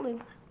yeah. Absolutely.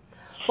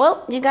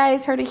 Well, you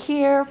guys heard it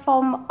here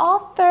from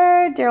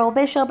author Darryl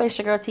Bishop. It's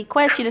your girl T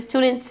Quest. You just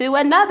tuned into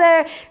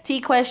another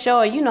T Quest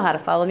show. You know how to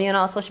follow me on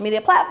all social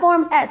media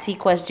platforms at T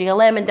Quest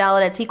GLM, and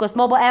download that T Quest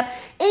mobile app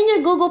in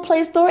your Google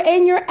Play Store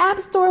and your App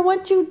Store.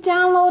 Once you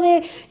download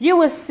it, you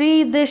will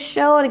see this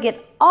show and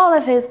get all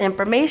of his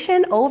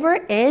information over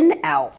and out.